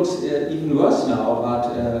 and it looks even worse now.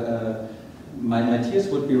 But my tears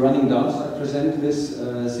would be running down if I present this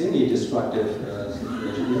semi-destructive situation.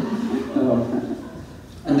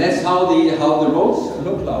 And that's how the roads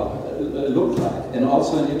look like, and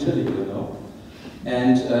also in Italy, you know.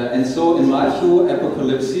 And so, in my view,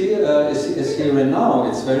 apocalypse is here and now.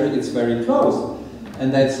 It's very close,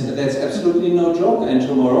 and that's absolutely no joke. And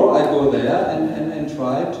tomorrow I go there and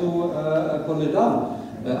try to pull it down.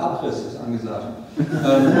 Abriss ist angesagt.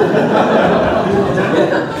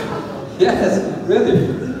 Yes, really.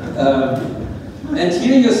 And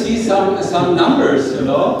here you see some numbers, you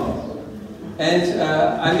know. And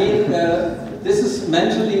I mean, this is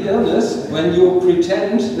mentally illness when you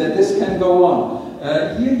pretend that this can go on.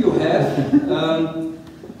 Here you have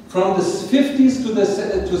from the 50s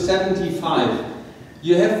to 75.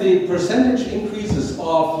 You have the percentage increases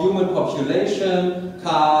of human population,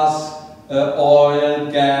 cars,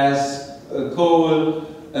 oil, gas, coal,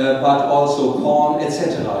 but also corn,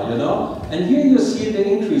 etc. You know. And here you see the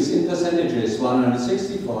increase in percentages: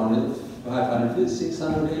 160, 400, 500,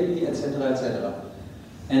 680, etc., etc.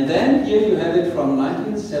 And then here you have it from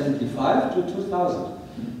 1975 to 2000.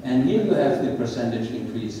 And here you have the percentage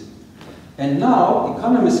increase. And now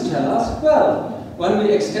economists tell us, well, when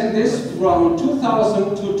we extend this from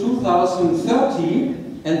 2000 to 2030,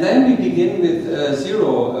 and then we begin with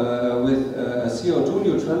CO2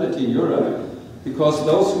 neutrality in Europe, because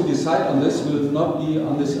those who decide on this will not be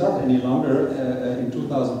on this earth any longer in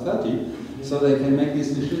 2030, so they can make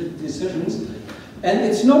these decisions. And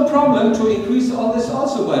it's no problem to increase all this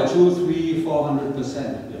also by 200, 300,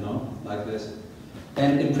 400%, you know, like this.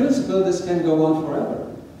 And in principle, this can go on forever.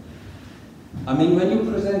 I mean, when you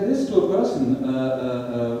present this to a person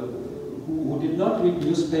who did not read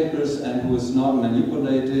newspapers and who is not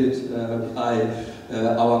manipulated by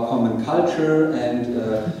our common culture and,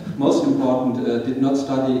 most important, did not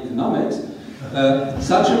study economics,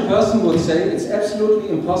 such a person would say it's absolutely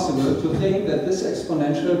impossible to think that this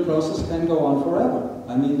exponential process can go on forever.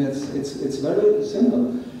 I mean, it's very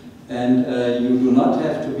simple. And you do not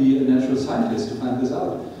have to be a natural scientist to find this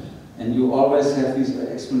out. And you always have these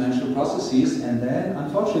exponential processes, and then,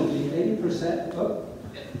 unfortunately, 80%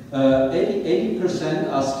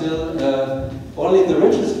 are still, only the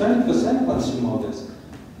richest 20% consume all this.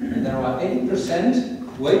 And there are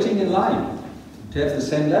 80% waiting in line to have the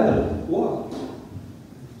same level. Wow.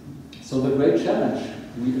 So the great challenge,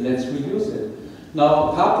 let's reduce it.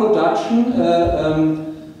 Now, car production,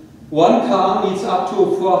 one car needs up to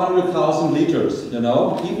 400,000 liters, you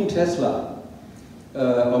know, even Tesla.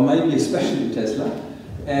 Or maybe especially Tesla,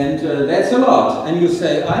 and that's a lot. And you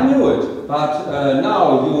say, I knew it, but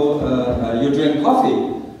now you drink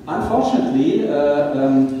coffee. Unfortunately,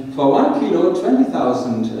 for 1 kilo,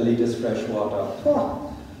 20,000 liters fresh water.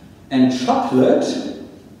 Oh. And chocolate,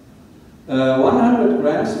 100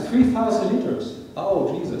 grams, 3,000 liters.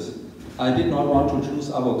 Oh, Jesus. I did not want to choose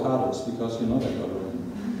avocados, because you know that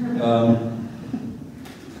already.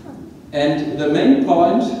 And the main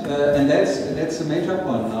point, and that's the major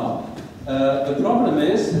point now, the problem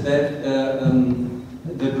is that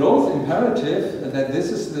the growth imperative, that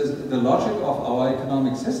this is the logic of our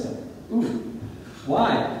economic system. Ooh.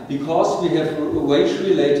 Why? Because we have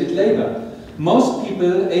wage-related labor. Most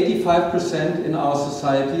people, 85% in our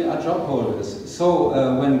society, are job holders. So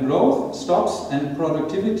when growth stops and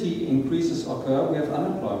productivity increases occur, we have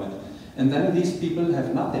unemployment. And then these people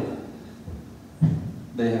have nothing.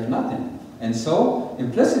 They have nothing, and so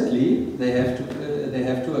implicitly they have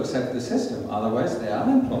to accept the system. Otherwise, they are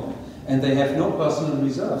unemployed, and they have no personal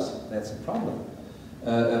reserves. That's a problem.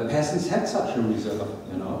 Peasants had such a reserve,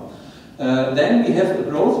 you know. Then we have a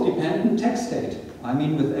growth-dependent tax state. I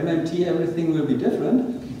mean, with MMT, everything will be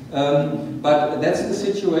different, but that's the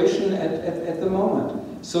situation at the moment.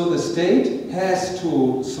 So the state has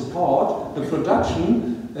to support the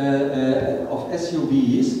production of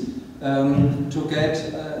SUVs. To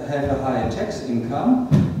have a higher tax income,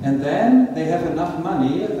 and then they have enough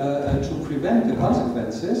money to prevent the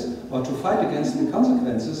consequences or to fight against the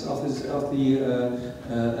consequences of the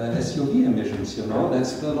SUV emissions. You know,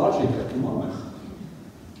 that's the logic at the moment.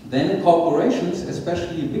 Then corporations,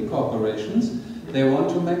 especially big corporations, they want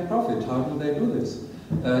to make profit. How do they do this?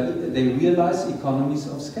 They realize economies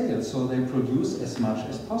of scale, so they produce as much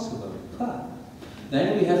as possible.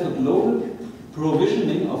 Then we have a global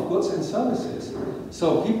provisioning of goods and services.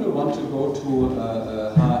 So people want to go to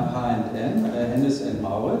H&M, Hennes and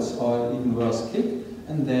Mauritz, or even worse, Kick,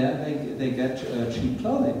 and there they get cheap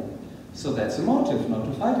clothing. So that's a motive, not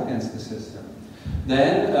to fight against the system.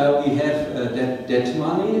 Then we have debt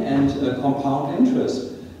money and compound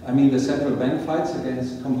interest. I mean, the central bank fights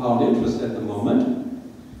against compound interest at the moment,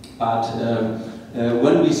 but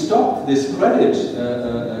when we stop this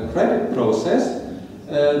credit process,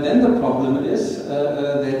 then the problem is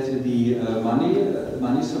that the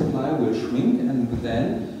money supply will shrink, and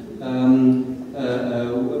then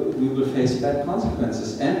we will face bad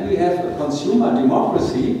consequences. And we have a consumer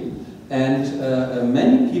democracy, and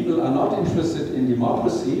many people are not interested in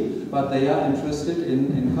democracy, but they are interested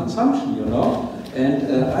in consumption, you know. And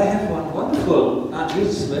I have one wonderful,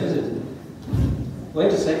 Jesus, where is it?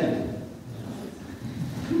 Wait a second.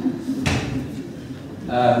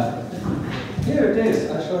 Here it is,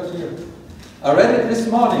 I showed it to you. I read it this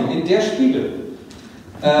morning in Der Spiegel.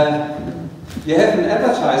 You have an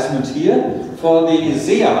advertisement here for the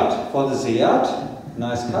Seat,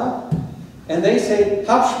 nice car. And they say,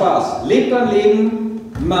 hab Spaß, leb dein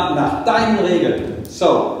Leben nach deinen Regeln.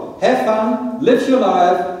 So, have fun, live your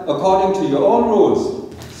life according to your own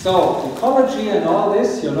rules. So, ecology and all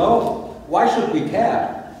this, you know, why should we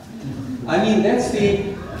care? I mean,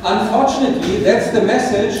 unfortunately, that's the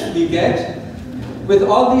message we get with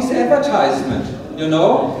all these advertisements, you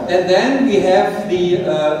know, and then we have the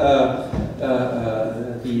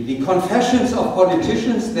confessions of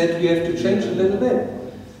politicians that we have to change a little bit.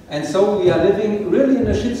 And so we are living really in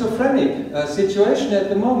a schizophrenic situation at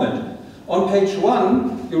the moment. On page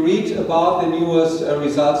 1, you read about the newest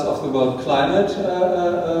results of the World Climate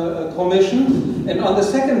Commission, and on the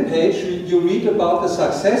second page you read about the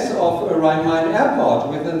success of Rhein-Main Airport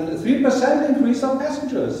with a 3% increase of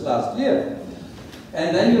passengers last year.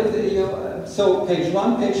 And then so page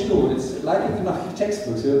 1, page 2, it's like economic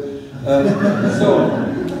textbooks. So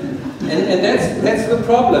And that's the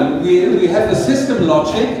problem. We have a system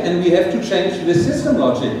logic, and we have to change the system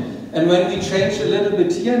logic. And when we change a little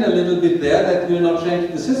bit here and a little bit there, that will not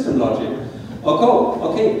change the system logic.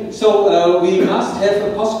 Okay. So we must have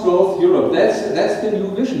a post-growth Europe. That's the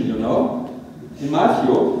new vision, you know, in my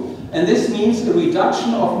view. And this means a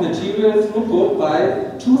reduction of material throughput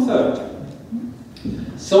by 2/3.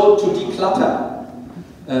 So to declutter,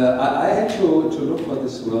 I had to look for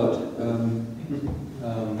this word.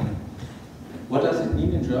 What does it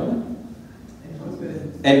mean in German?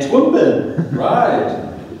 Entrümpeln. Right.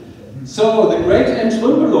 So the great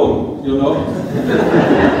Entrümpelung, you know.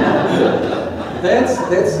 that's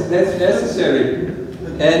necessary.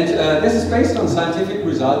 And this is based on scientific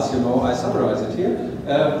results, you know. I summarize it here.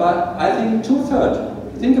 But I think 2/3.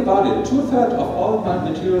 Think about it. 2/3 of all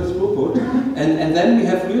material throughput, and then we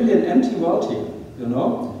have really an empty world here, you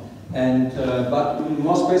know. And but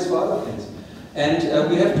more space for other things. And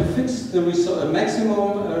we have to fix the maximum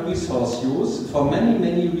resource use for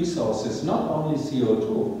many resources, not only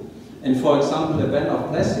CO2. And for example, the ban of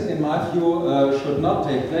plastic, in my view, should not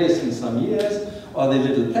take place in some years, or the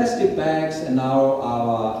little plastic bags, and now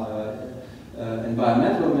our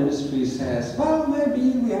environmental ministry says, well, maybe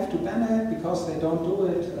we have to ban it because they don't do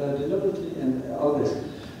it deliberately and all this.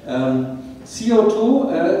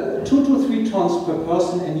 CO2, 2 to 3 tons per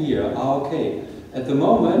person in a year are okay. At the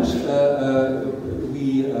moment,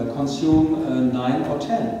 we consume 9 or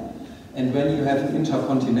 10. And when you have an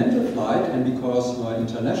intercontinental flight, and because you are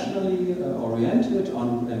internationally oriented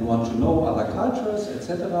and want to know other cultures,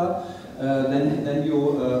 etc., then you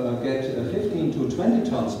get 15 to 20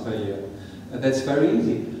 tons per year. That's very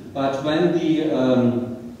easy. But when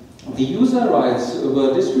the user rights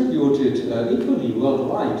were distributed equally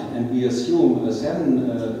worldwide, and we assume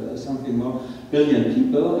 7 something more billion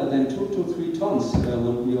people, then 2 to 3 tons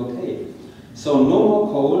would be okay. So no more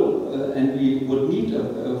coal, and we would need a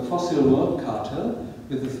fossil world cartel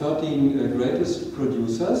with the 13 greatest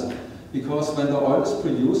producers, because when the oil is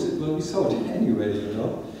produced, it will be sold anyway, you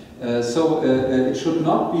know. So it should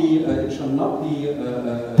not be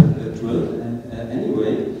drilled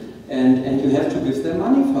anyway, and you have to give them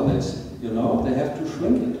money for this. You know, they have to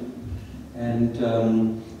shrink it, and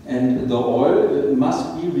the oil must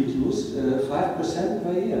be reduced 5%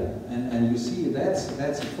 per year, and you see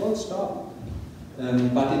that's a full stop.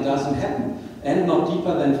 But it doesn't happen, and not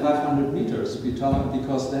deeper than 500 meters,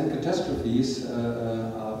 because then catastrophes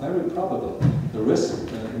are very probable. The risk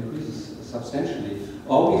increases substantially.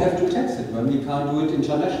 Or we have to tax it when we can't do it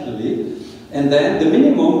internationally. And then the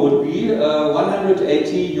minimum would be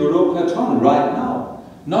 180 euro per ton right now,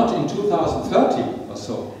 not in 2030 or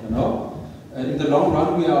so, you know. In the long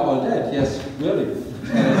run we are all dead, yes, really.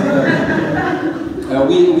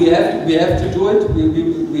 We have to do it,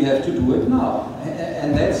 we have to do it now.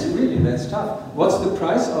 And that's tough. What's the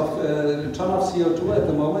price of a ton of CO2 at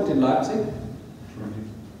the moment in Leipzig? 20.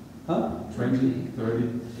 Huh? 20, 30.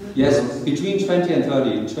 Yes, between 20 and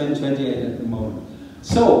 30, 28 at the moment.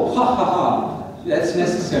 So, that's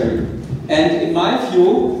necessary. And in my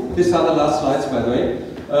view, these are the last slides, by the way,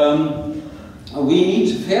 we need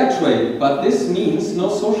fair trade, but this means no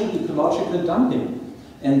social-ecological dumping.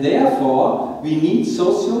 And therefore, we need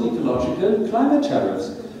socio-ecological climate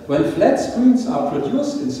tariffs. When flat screens are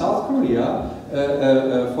produced in South Korea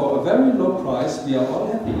for a very low price, we are all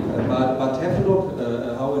happy. But have a look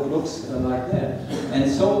how it looks like that. And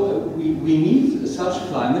so we need such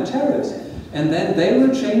climate tariffs. And then they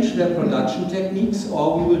will change their production techniques,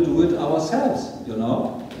 or we will do it ourselves, you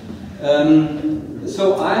know.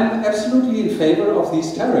 So I'm absolutely in favor of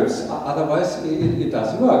these tariffs, otherwise it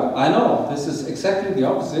doesn't work. I know, this is exactly the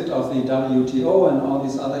opposite of the WTO and all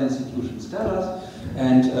these other institutions tell us.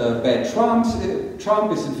 And bad Trump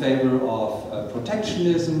is in favor of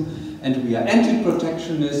protectionism, and we are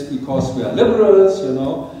anti-protectionist because we are liberals, you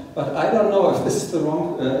know. But I don't know if this is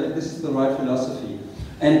the right philosophy.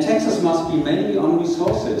 And taxes must be mainly on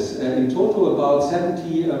resources, in total about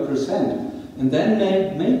 70%. And then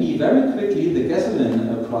maybe very quickly the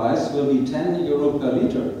gasoline price will be 10 euro per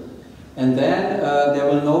liter. And then there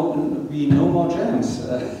will be no more jams.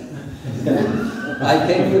 I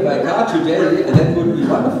came here by car today, and that would be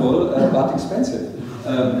wonderful, but expensive.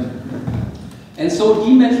 And so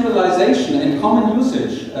dematerialization and common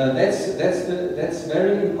usage, that's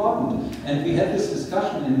very important. And we had this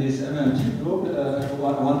discussion in this MMT group,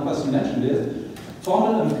 one person mentioned it.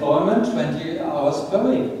 Formal employment, 20 hours per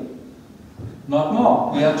week. Not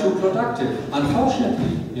more. We are too productive,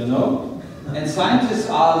 unfortunately, you know. And scientists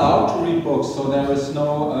are allowed to read books, so there is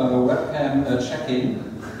no webcam checking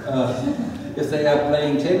if they are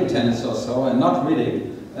playing table tennis or so and not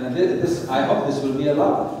reading. I hope this will be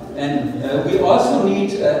allowed. And we also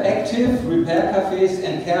need active repair cafes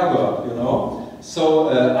and care work, you know. So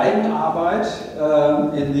Eigenarbeit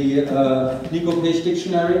in the Nico Pech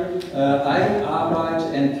dictionary, Eigenarbeit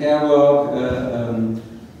and care work,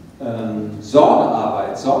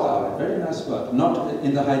 Sorgearbeit, very nice word, not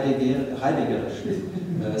in the Heideggerish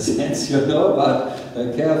sense, you know, but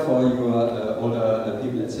care for your older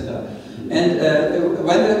people, etc. And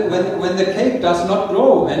when the cake does not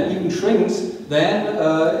grow and even shrinks, then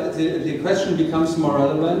the question becomes more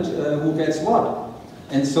relevant, who gets what?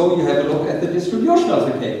 And so you have a look at the distribution of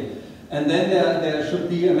the cake. And then there should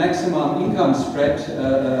be a maximum income spread,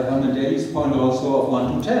 Herman Daly's point also, of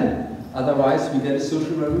 1 to 10. Otherwise we get a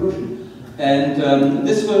social revolution. And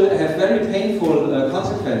this will have very painful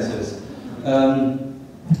consequences.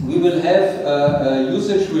 We will have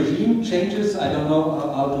usage regime changes. I don't know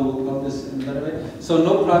how to call this in a better way. So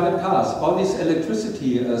no private cars. All this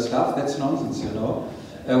electricity stuff, that's nonsense, you know.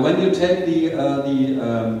 When you take the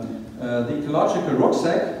ecological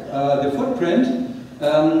rucksack, the footprint,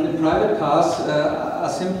 private cars are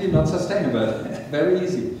simply not sustainable. Very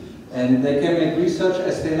easy. And they can make research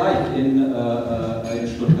as they like in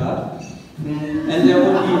Stuttgart. And there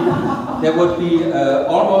would be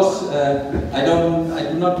almost, I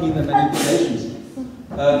do not mean the manipulations,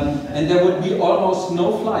 and there would be almost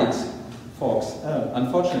no flights, folks,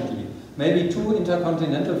 unfortunately. Maybe 2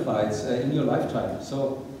 intercontinental flights in your lifetime,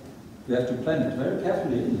 so you have to plan it very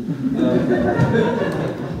carefully.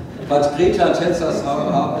 But Greta tells us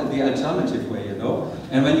how the alternative way, you know.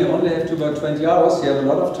 And when you only have to work 20 hours, you have a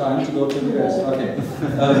lot of time to go to the US. Okay.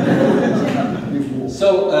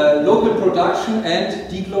 So local production and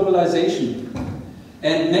deglobalization.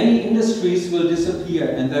 And many industries will disappear,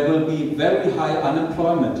 and there will be very high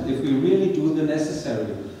unemployment if we really do the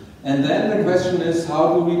necessary. And then the question is,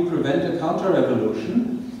 how do we prevent a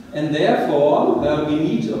counter-revolution? And therefore, we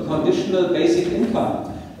need a conditional basic income.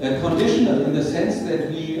 Conditional in the sense that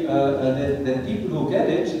we that people who get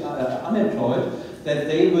it unemployed, that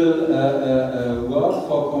they will work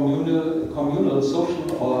for communal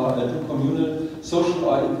social or do communal social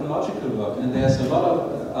or ecological work. And there's a lot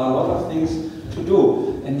of things to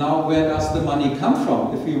do. And now, where does the money come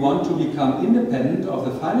from? If we want to become independent of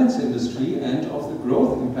the finance industry and of the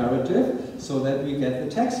growth imperative, so that we get the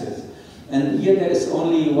taxes. And here there is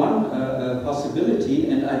only one possibility,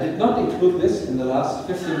 and I did not include this in the last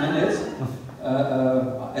 15 minutes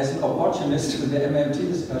as an opportunist in the MMT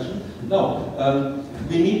discussion. No,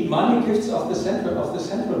 we need money gifts of the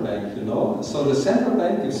central bank, you know. So the central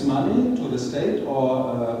bank gives money to the state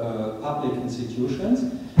or public institutions,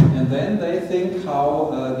 and then they think how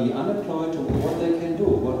the unemployed, what they can do,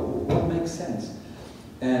 what makes sense.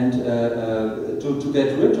 And to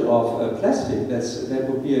get rid of plastic, that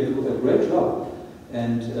would be a great job.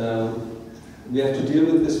 And we have to deal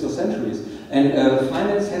with this for centuries. And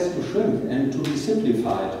finance has to shrink and to be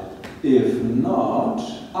simplified. If not,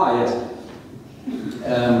 yes.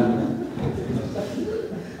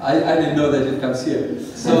 I didn't know that it comes here.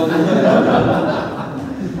 So,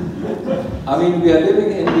 I mean, we are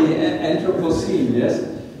living in the Anthropocene, yes?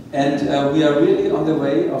 And we are really on the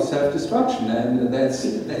way of self-destruction, and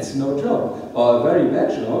that's no joke, or a very bad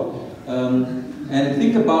joke. And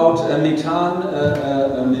think about methane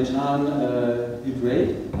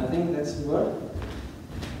hydrate, I think that's the word.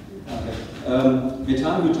 Okay.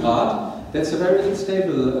 Methan hydrat, that's a very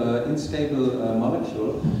unstable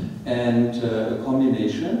molecule and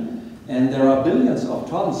combination. And there are billions of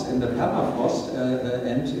tons in the permafrost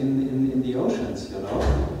and in the oceans, you know.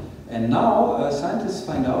 And now scientists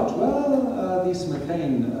find out, well, these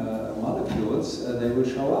methane molecules, they will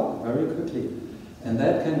show up very quickly. And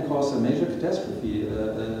that can cause a major catastrophe,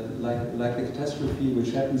 like the catastrophe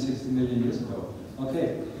which happened 60 million years ago.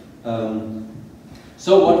 Okay.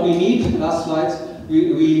 So what we need, last slides,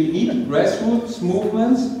 we need grassroots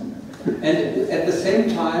movements, and at the same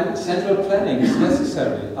time, central planning is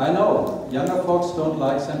necessary. I know, younger folks don't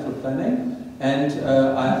like central planning, and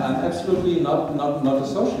I'm absolutely not a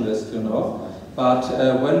socialist, you know. But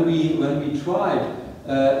when we tried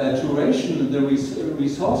to ration the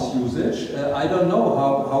resource usage, I don't know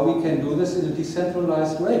how we can do this in a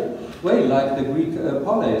decentralized way like the Greek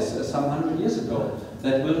polis some 100 years ago.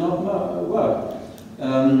 That will not work.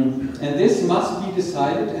 And this must be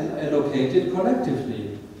decided and allocated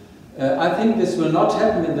collectively. I think this will not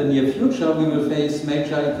happen in the near future. We will face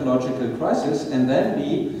major ecological crisis, and then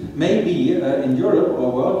maybe in Europe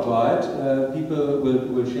or worldwide, people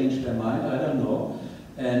will change their mind, I don't know.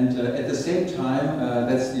 And at the same time,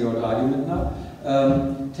 that's the old argument now,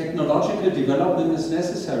 technological development is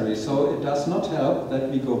necessary. So it does not help that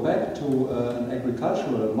we go back to an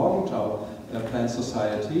agricultural Morgenthau planned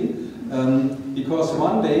society, because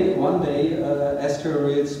one day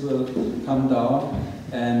asteroids will come down,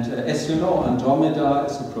 and as you know, Andromeda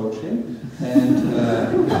is approaching, and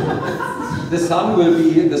the sun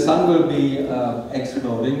will be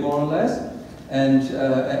exploding more or less, and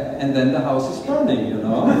then the house is burning, you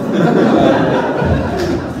know.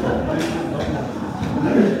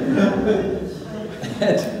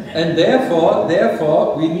 And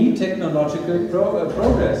therefore, we need technological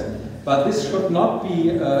progress. But this should not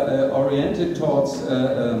be oriented towards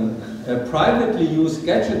privately used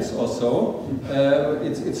gadgets or so.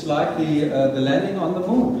 It's like the landing on the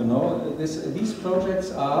moon, you know. These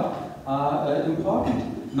projects are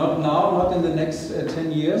important. Not now, not in the next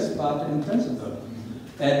 10 years, but in principle.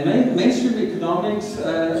 And mainstream economics,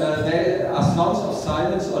 there are sounds of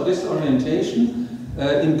silence or disorientation.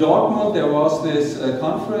 In Dortmund, there was this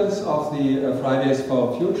conference of the Fridays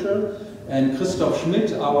for Future, and Christoph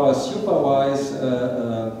Schmidt, our supervised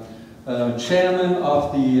chairman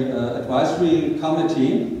of the advisory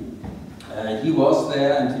committee, he was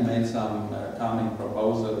there and he made some calming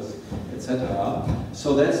proposals, etc.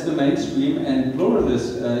 So that's the mainstream, and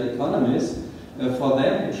pluralist economists, for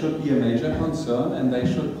them it should be a major concern, and they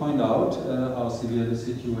should point out how severe the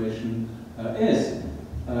situation is.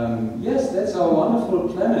 Yes, that's our wonderful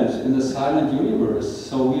planet in the silent universe,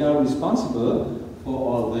 so we are responsible for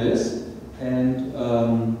all this, and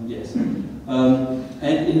yes. And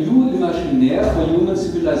a new imaginaire for human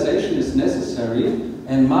civilization is necessary,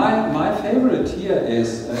 and my favorite here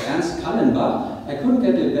is Ernst Kallenbach. I couldn't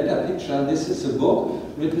get a better picture. This is a book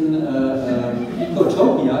written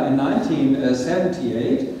Ecotopia in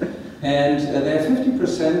 1978, and there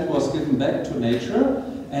 50% was given back to nature,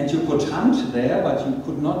 and you could hunt there, but you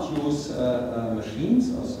could not use machines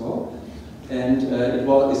or so. And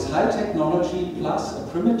it's high technology plus a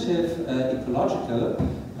primitive ecological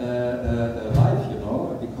life, you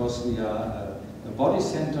know, because we are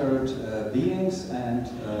body-centered beings, and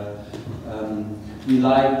we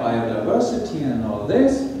like biodiversity and all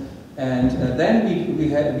this. And then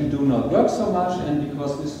we do not work so much, and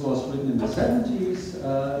because this was written in the 70s,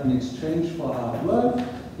 in exchange for hard work,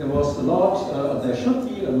 there was a lot, there should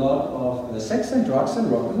be a lot of sex and drugs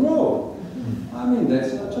and rock and roll. I mean,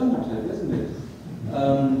 that's an alternative, isn't it?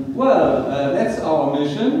 Well, that's our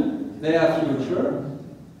mission, their future,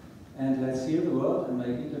 and let's heal the world and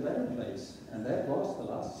make it a better place. And that was the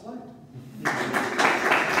last slide.